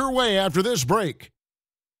coming your way after this break.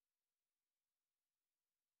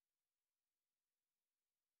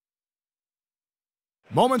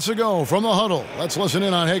 Moments ago from the huddle, let's listen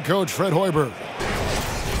in on head coach Fred Hoiberg.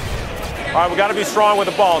 All right, we got to be strong with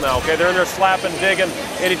the ball now, okay? They're in there slapping, digging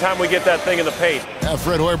anytime we get that thing in the paint.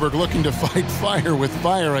 Fred Hoiberg looking to fight fire with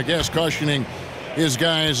fire, I guess, cautioning his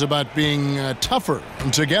guys about being tougher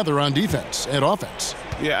and together on defense and offense.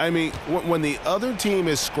 Yeah, I mean, when the other team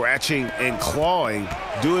is scratching and clawing,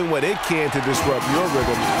 doing what it can to disrupt your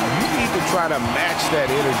rhythm, you need to try to match that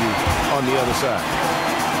energy on the other side.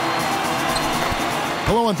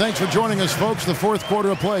 Hello, and thanks for joining us, folks. The fourth quarter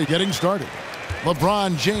of play getting started.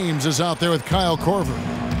 LeBron James is out there with Kyle Korver.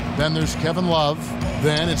 Then there's Kevin Love.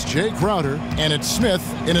 Then it's Jay Crowder. And it's Smith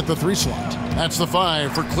in at the 3 slot. That's the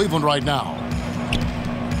 5 for Cleveland right now.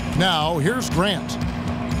 Now, here's Grant.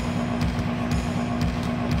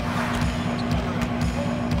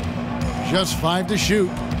 Just 5 to shoot.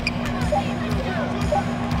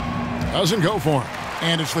 Doesn't go for him.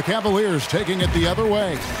 And it's the Cavaliers taking it the other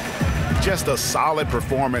way. Just a solid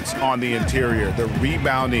performance on the interior. The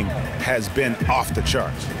rebounding has been off the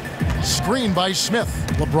charts. Screen by Smith.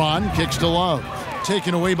 LeBron kicks to Love.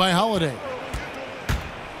 Taken away by Holiday.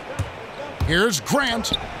 Here's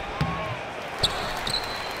Grant.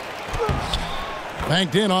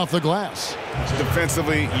 Banked in off the glass.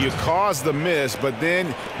 Defensively, you cause the miss, but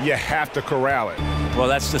then you have to corral it. Well,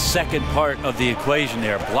 that's the second part of the equation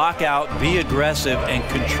there. Block out, be aggressive, and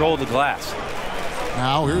control the glass.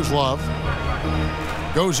 Now here's Love.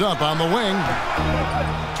 Goes up on the wing.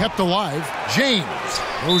 Kept alive. James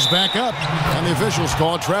goes back up. And the officials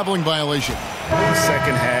call a traveling violation. In the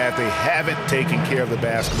second half, they haven't taken care of the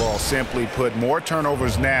basketball. Simply put, more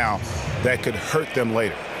turnovers now that could hurt them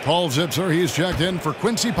later. Paul Zipser, he's checked in for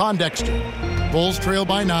Quincy Pondexter. Bulls trail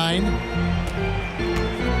by 9.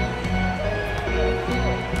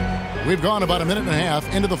 We've gone about a minute and a half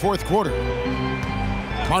into the fourth quarter.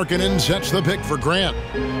 Markkanen sets the pick for Grant.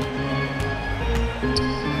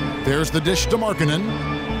 There's the dish to Markkanen.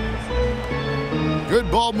 Good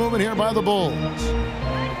ball movement here by the Bulls.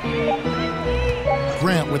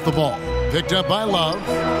 Grant with the ball. Picked up by Love.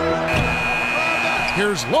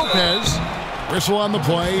 Here's Lopez. Whistle on the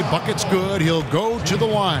play. Bucket's good. He'll go to the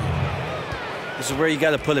line. This is where you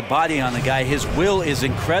got to put a body on the guy. His will is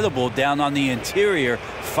incredible down on the interior,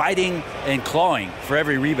 fighting and clawing for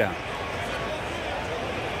every rebound.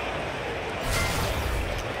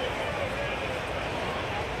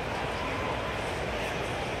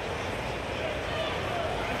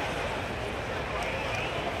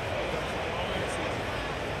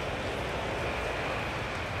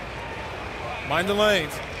 Mind the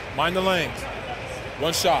lanes. Mind the lanes.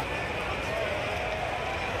 One shot.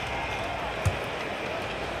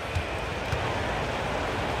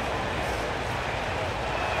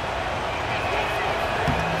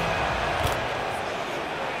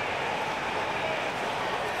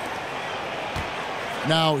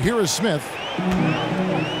 Now here is Smith.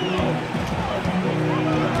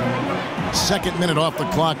 Second minute off the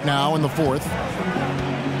clock now in the fourth.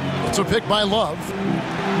 It's a pick by Love.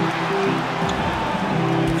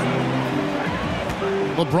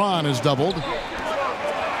 LeBron is doubled.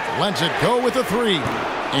 Lets it go with a 3.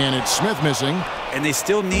 And it's Smith missing. And they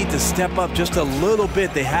still need to step up just a little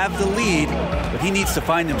bit. They have the lead, but he needs to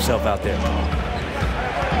find himself out there.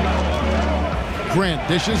 Grant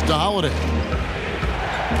dishes to Holiday.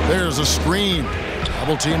 There's a screen.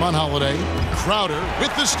 Double team on Holiday. Crowder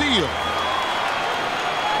with the steal.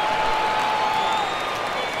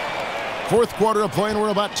 Fourth quarter of play, and we're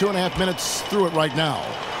about 2.5 minutes through it right now.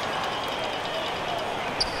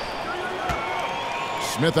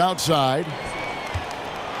 Smith outside.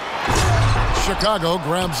 Chicago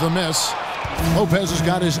grabs the miss. Lopez has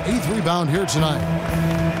got his 8th rebound here tonight.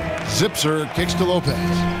 Zipser kicks to Lopez.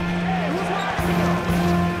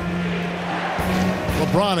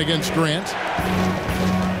 LeBron against Grant.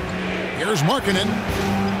 Here's Markkanen.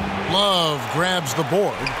 Love grabs the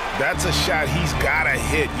board. That's a shot he's got to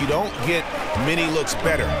hit. You don't get many looks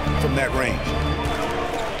better from that range.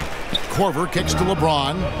 Korver kicks to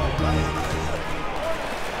LeBron.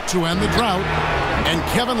 To end the drought. And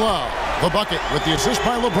Kevin Love, the bucket with the assist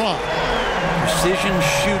by LeBron. Precision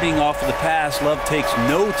shooting off of the pass. Love takes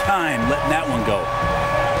no time letting that one go.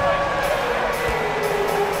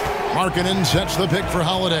 Markkanen sets the pick for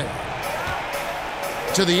Holiday.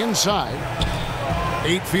 To the inside.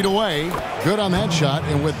 8 feet away. Good on that shot.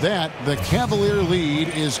 And with that, the Cavalier lead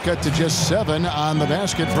is cut to just 7 on the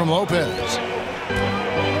basket from Lopez.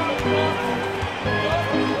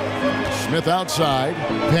 Smith outside.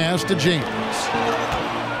 Pass to James.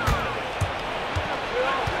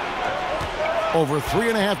 Over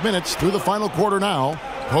 3.5 minutes through the final quarter now.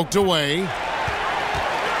 Poked away.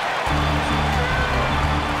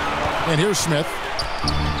 And here's Smith.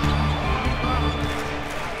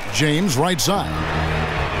 James right side.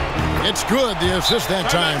 It's good. The assist that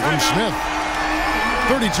time from Smith.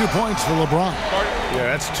 32 points for LeBron. Yeah,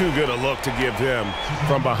 that's too good a look to give him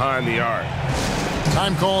from behind the arc.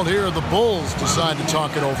 Time called here. The Bulls decide to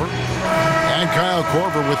talk it over. And Kyle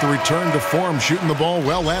Korver with the return to form, shooting the ball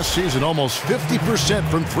well last season, almost 50%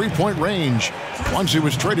 from three-point range once he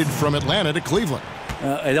was traded from Atlanta to Cleveland.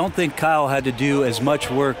 I don't think Kyle had to do as much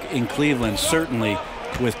work in Cleveland, certainly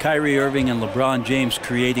with Kyrie Irving and LeBron James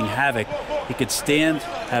creating havoc. He could stand,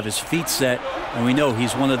 have his feet set, and we know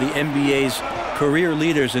he's one of the NBA's career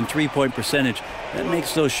leaders in three-point percentage. That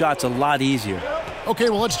makes those shots a lot easier. Okay,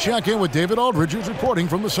 well, let's check in with David Aldridge, who's reporting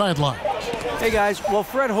from the sidelines. Hey, guys. Well,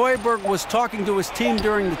 Fred Hoiberg was talking to his team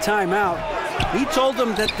during the timeout. He told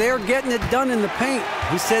them that they're getting it done in the paint.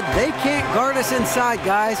 He said, they can't guard us inside,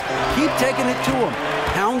 guys. Keep taking it to them.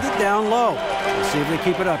 Pound it down low. Let's see if they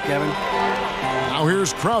keep it up, Kevin. Now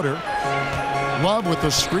here's Crowder. Love with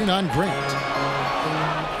the screen on Grant.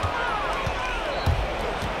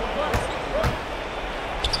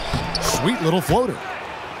 Sweet little floater.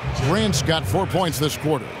 Grant's got 4 points this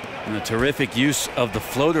quarter. And a terrific use of the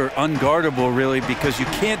floater, unguardable really, because you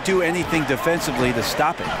can't do anything defensively to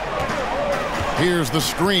stop it. Here's the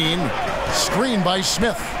screen. Screen by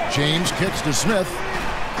Smith. James kicks to Smith.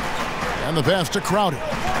 And the pass to Crowder.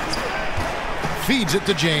 Feeds it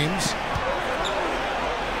to James.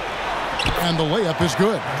 And the layup is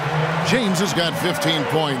good. James has got 15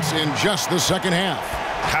 points in just the second half.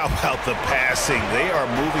 How about the passing? They are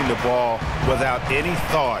moving the ball without any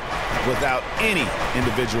thought, without any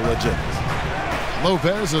individual agendas.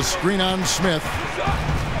 Lopez, a screen on Smith.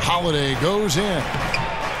 Holiday goes in.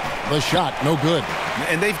 The shot, no good.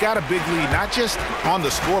 And they've got a big lead, not just on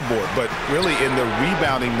the scoreboard, but really in the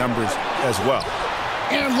rebounding numbers as well.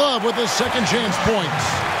 And Love with his second chance points.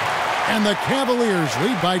 And the Cavaliers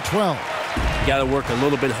lead by 12. You got to work a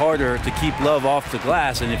little bit harder to keep Love off the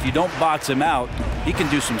glass, and if you don't box him out, he can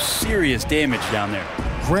do some serious damage down there.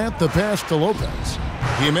 Grant the pass to Lopez.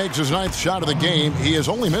 He makes his 9th shot of the game. He has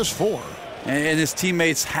only missed 4. And his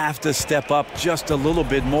teammates have to step up just a little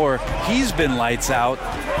bit more. He's been lights out.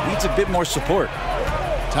 Needs a bit more support.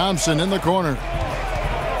 Thompson in the corner.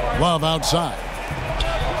 Love outside.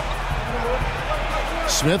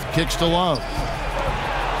 Smith kicks to Love.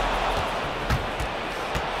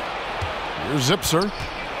 Here's Zipser.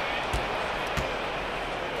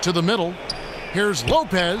 To the middle. Here's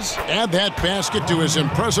Lopez. Add that basket to his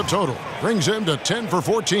impressive total. Brings him to 10 for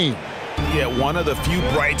 14. Yeah, one of the few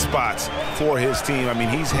bright spots for his team. I mean,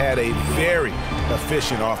 he's had a very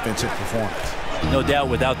efficient offensive performance. No doubt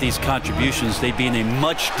without these contributions, they'd be in a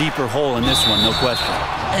much deeper hole in this one, no question.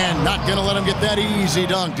 And not going to let him get that easy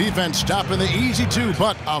dunk. Defense stopping the easy two,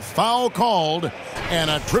 but a foul called and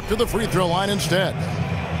a trip to the free throw line instead.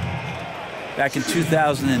 Back in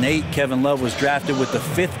 2008, Kevin Love was drafted with the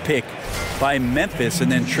 5th pick by Memphis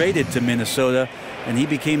and then traded to Minnesota, and he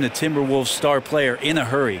became the Timberwolves star player in a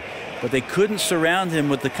hurry. But they couldn't surround him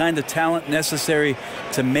with the kind of talent necessary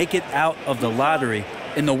to make it out of the lottery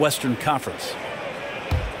in the Western Conference.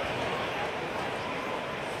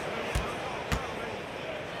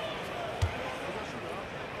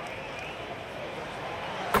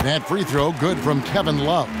 That free throw good from Kevin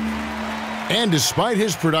Love. And despite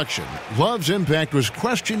his production, Love's impact was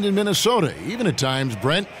questioned in Minnesota, even at times,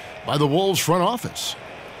 Brent, by the Wolves front office.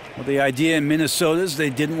 Well, the idea in Minnesota is they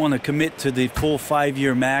didn't want to commit to the full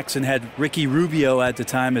 5-year max and had Ricky Rubio at the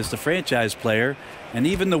time as the franchise player. And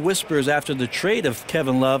even the whispers after the trade of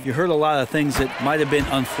Kevin Love, you heard a lot of things that might have been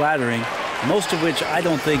unflattering, most of which I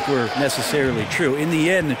don't think were necessarily true. In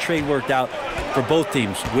the end, the trade worked out for both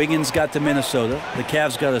teams. Wiggins got to Minnesota, the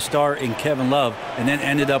Cavs got a star in Kevin Love, and then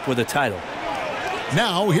ended up with a title.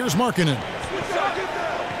 Now here's Markkanen.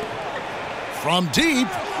 From deep.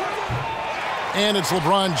 And it's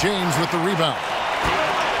LeBron James with the rebound.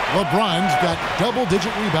 LeBron's got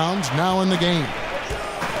double-digit rebounds now in the game.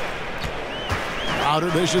 Crowder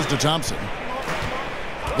dishes to Thompson.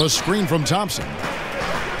 The screen from Thompson.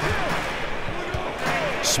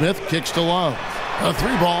 Smith kicks to Love. A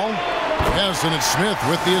 3-ball. Yes, and it's Smith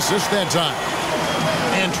with the assist that time.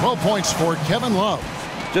 And 12 points for Kevin Love.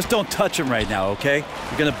 Just don't touch him right now, okay?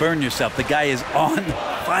 You're going to burn yourself. The guy is on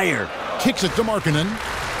fire. Kicks it to Markkanen.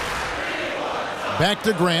 Back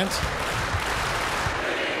to Grant.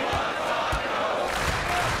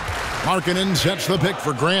 Markkanen sets the pick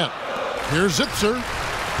for Grant. Here's Zipser.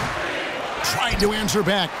 Tried to answer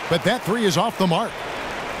back, but that 3 is off the mark.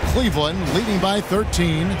 Cleveland leading by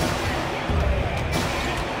 13.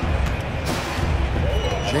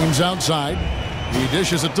 James outside. He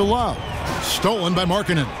dishes it to Love. Stolen by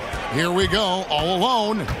Markkanen. Here we go, all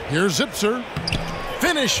alone. Here's Zipser.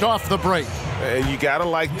 Finished off the break. And you got to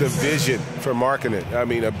like the vision for Markkanen. I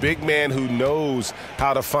mean, a big man who knows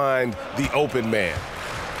how to find the open man.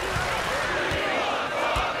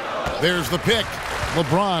 There's the pick.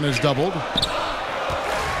 LeBron is doubled.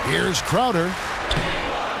 Here's Crowder.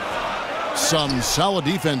 Some solid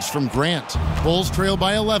defense from Grant. Bulls trail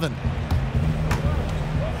by 11.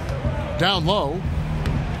 Down low.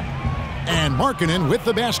 And Markkanen with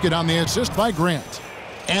the basket on the assist by Grant.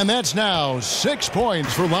 And that's now 6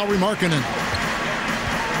 points for Lauri Markkanen.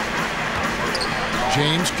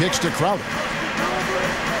 James kicks to Crowder.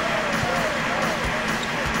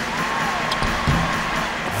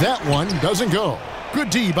 That one doesn't go. Good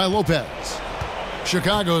D by Lopez.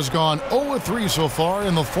 Chicago's gone 0-3 so far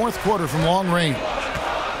in the fourth quarter from long range.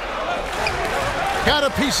 Got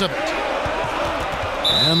a piece of it.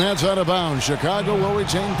 And that's out of bounds. Chicago will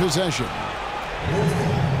retain possession.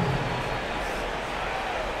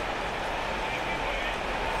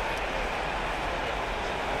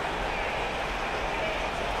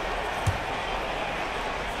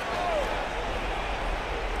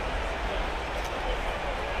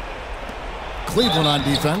 Cleveland on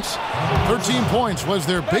defense. 13 points was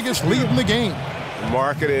their biggest lead in the game.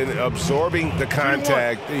 Markkanen absorbing the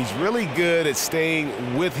contact. He's really good at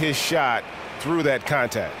staying with his shot through that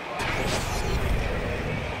contact.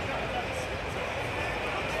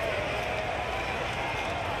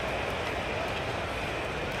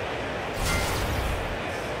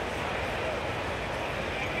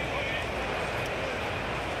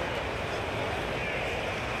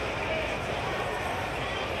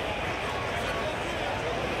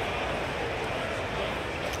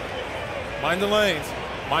 Mind the lanes.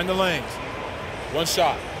 Mind the lanes. One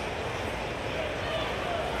shot.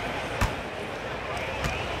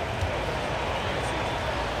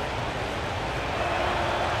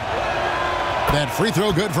 That free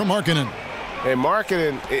throw good for Markkanen. And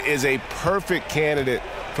Markkanen is a perfect candidate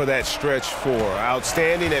for that stretch four.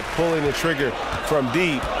 Outstanding at pulling the trigger from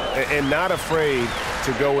deep and not afraid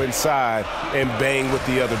to go inside and bang with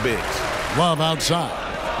the other bigs. Love outside.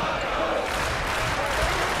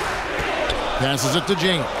 Passes it to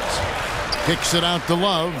James. Kicks it out to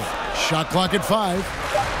Love. Shot clock at 5.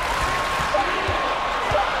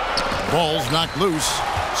 Ball's knocked loose.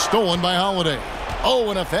 Stolen by Holiday.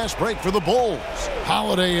 Oh, and a fast break for the Bulls.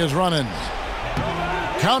 Holiday is running.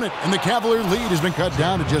 Count it, and the Cavalier lead has been cut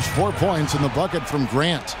down to just 4 points in the bucket from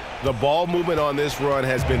Grant. The ball movement on this run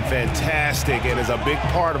has been fantastic and is a big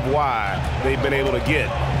part of why they've been able to get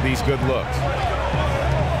these good looks.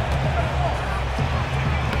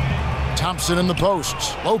 Thompson in the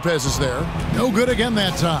posts. Lopez is there. No good again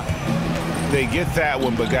that time. They get that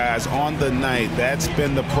one, but guys, on the night, that's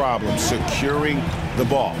been the problem, securing the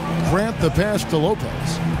ball. Grant the pass to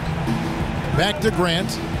Lopez. Back to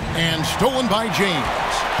Grant, and stolen by James.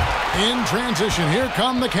 In transition, here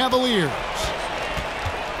come the Cavaliers.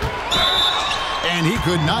 And he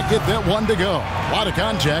could not get that one to go. A lot of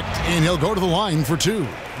contact, and he'll go to the line for 2.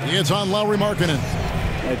 It's on Lauri Markkanen.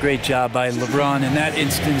 A great job by LeBron in that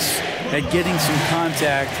instance at getting some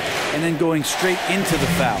contact and then going straight into the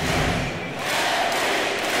foul.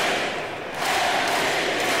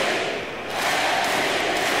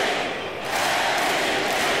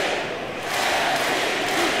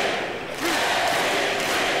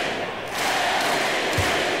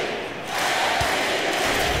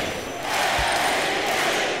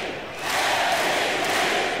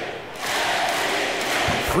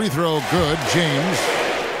 Free throw good, James.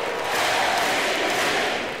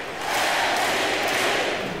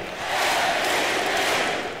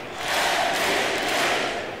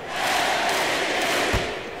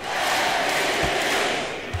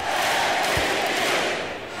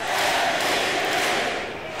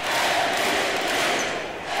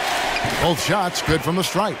 Both shots good from the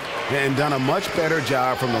stripe. And done a much better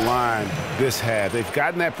job from the line this half. They've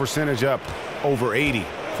gotten that percentage up over 80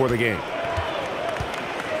 for the game.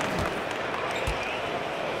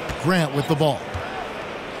 Grant with the ball.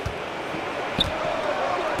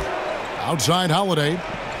 Outside Holiday.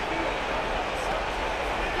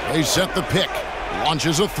 They set the pick.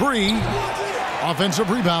 Launches a 3.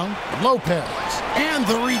 Offensive rebound. Lopez. And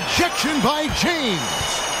the rejection by James.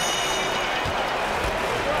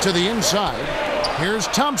 To the inside. Here's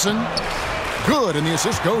Thompson. Good, and the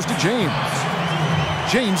assist goes to James.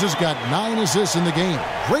 James has got 9 assists in the game.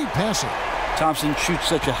 Great passing. Thompson shoots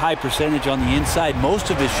such a high percentage on the inside. Most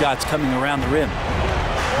of his shots coming around the rim.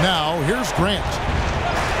 Now, here's Grant.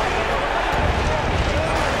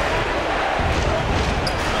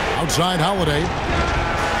 Outside Holiday.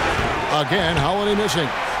 Again, Holiday missing.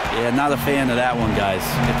 Yeah, not a fan of that one, guys.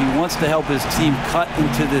 If he wants to help his team cut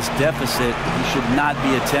into this deficit, he should not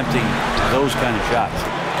be attempting those kind of shots.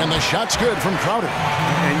 And the shot's good from Crowder.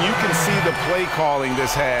 And you can see the play calling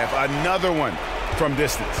this half. Another one from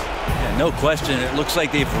distance. Yeah, no question. It looks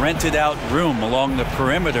like they've rented out room along the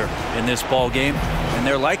perimeter in this ball game, and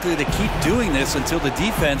they're likely to keep doing this until the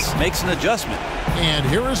defense makes an adjustment. And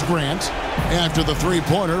here is Grant after the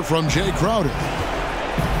three-pointer from Jay Crowder.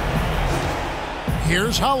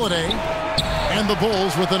 Here's Holiday, and the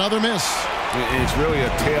Bulls with another miss. It's really a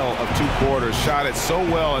tale of two quarters. Shot it so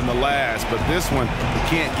well in the last, but this one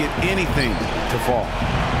can't get anything to fall.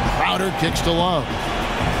 Crowder kicks to Love.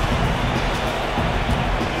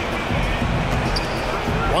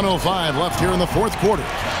 1:05 left here in the fourth quarter.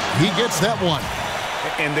 He gets that one.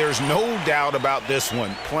 And there's no doubt about this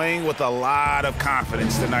one. Playing with a lot of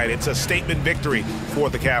confidence tonight. It's a statement victory for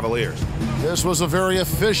the Cavaliers. This was a very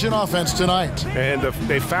efficient offense tonight. And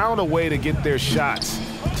they found a way to get their shots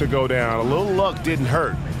to go down. A little luck didn't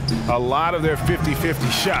hurt. A lot of their 50-50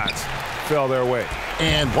 shots fell their way.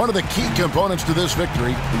 And one of the key components to this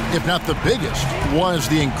victory, if not the biggest, was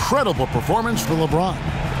the incredible performance for LeBron.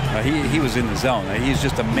 He was in the zone. He's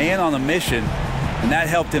just a man on a mission, and that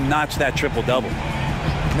helped him notch that triple-double.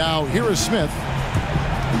 Now, here is Smith.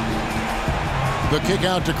 The kick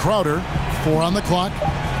out to Crowder. 4 on the clock.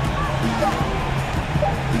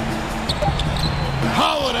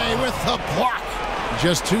 Holiday with the block.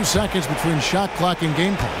 Just 2 seconds between shot clock and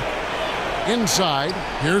game time. Inside,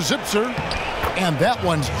 here's Zipser. And that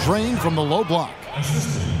one's drained from the low block.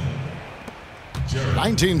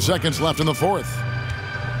 19 seconds left in the fourth.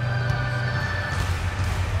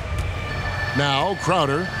 Now,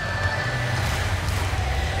 Crowder.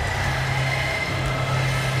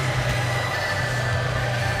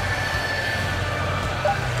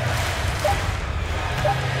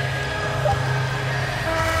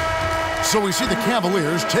 So we see the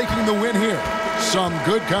Cavaliers taking the win here. Some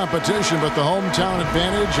good competition, but the hometown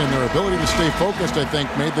advantage and their ability to stay focused, I think,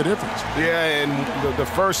 made the difference. Yeah, and the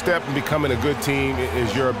first step in becoming a good team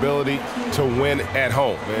is your ability to win at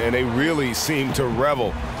home. And they really seem to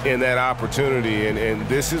revel in that opportunity, and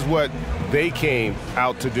this is what they came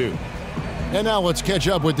out to do. And now let's catch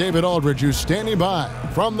up with David Aldridge, who's standing by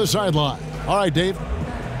from the sideline. All right, Dave.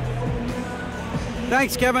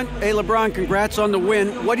 Thanks, Kevin. Hey, LeBron, congrats on the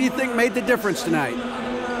win. What do you think made the difference tonight?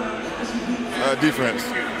 Defense.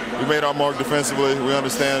 We made our mark defensively. We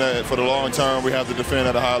understand that for the long term, we have to defend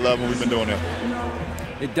at a high level. We've been doing it.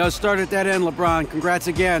 It does start at that end, LeBron. Congrats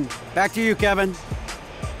again. Back to you, Kevin.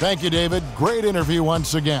 Thank you, David. Great interview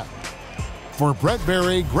once again. For Brett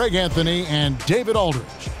Berry, Greg Anthony, and David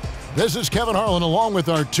Aldridge, this is Kevin Harlan along with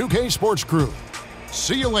our 2K Sports crew.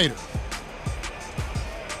 See you later.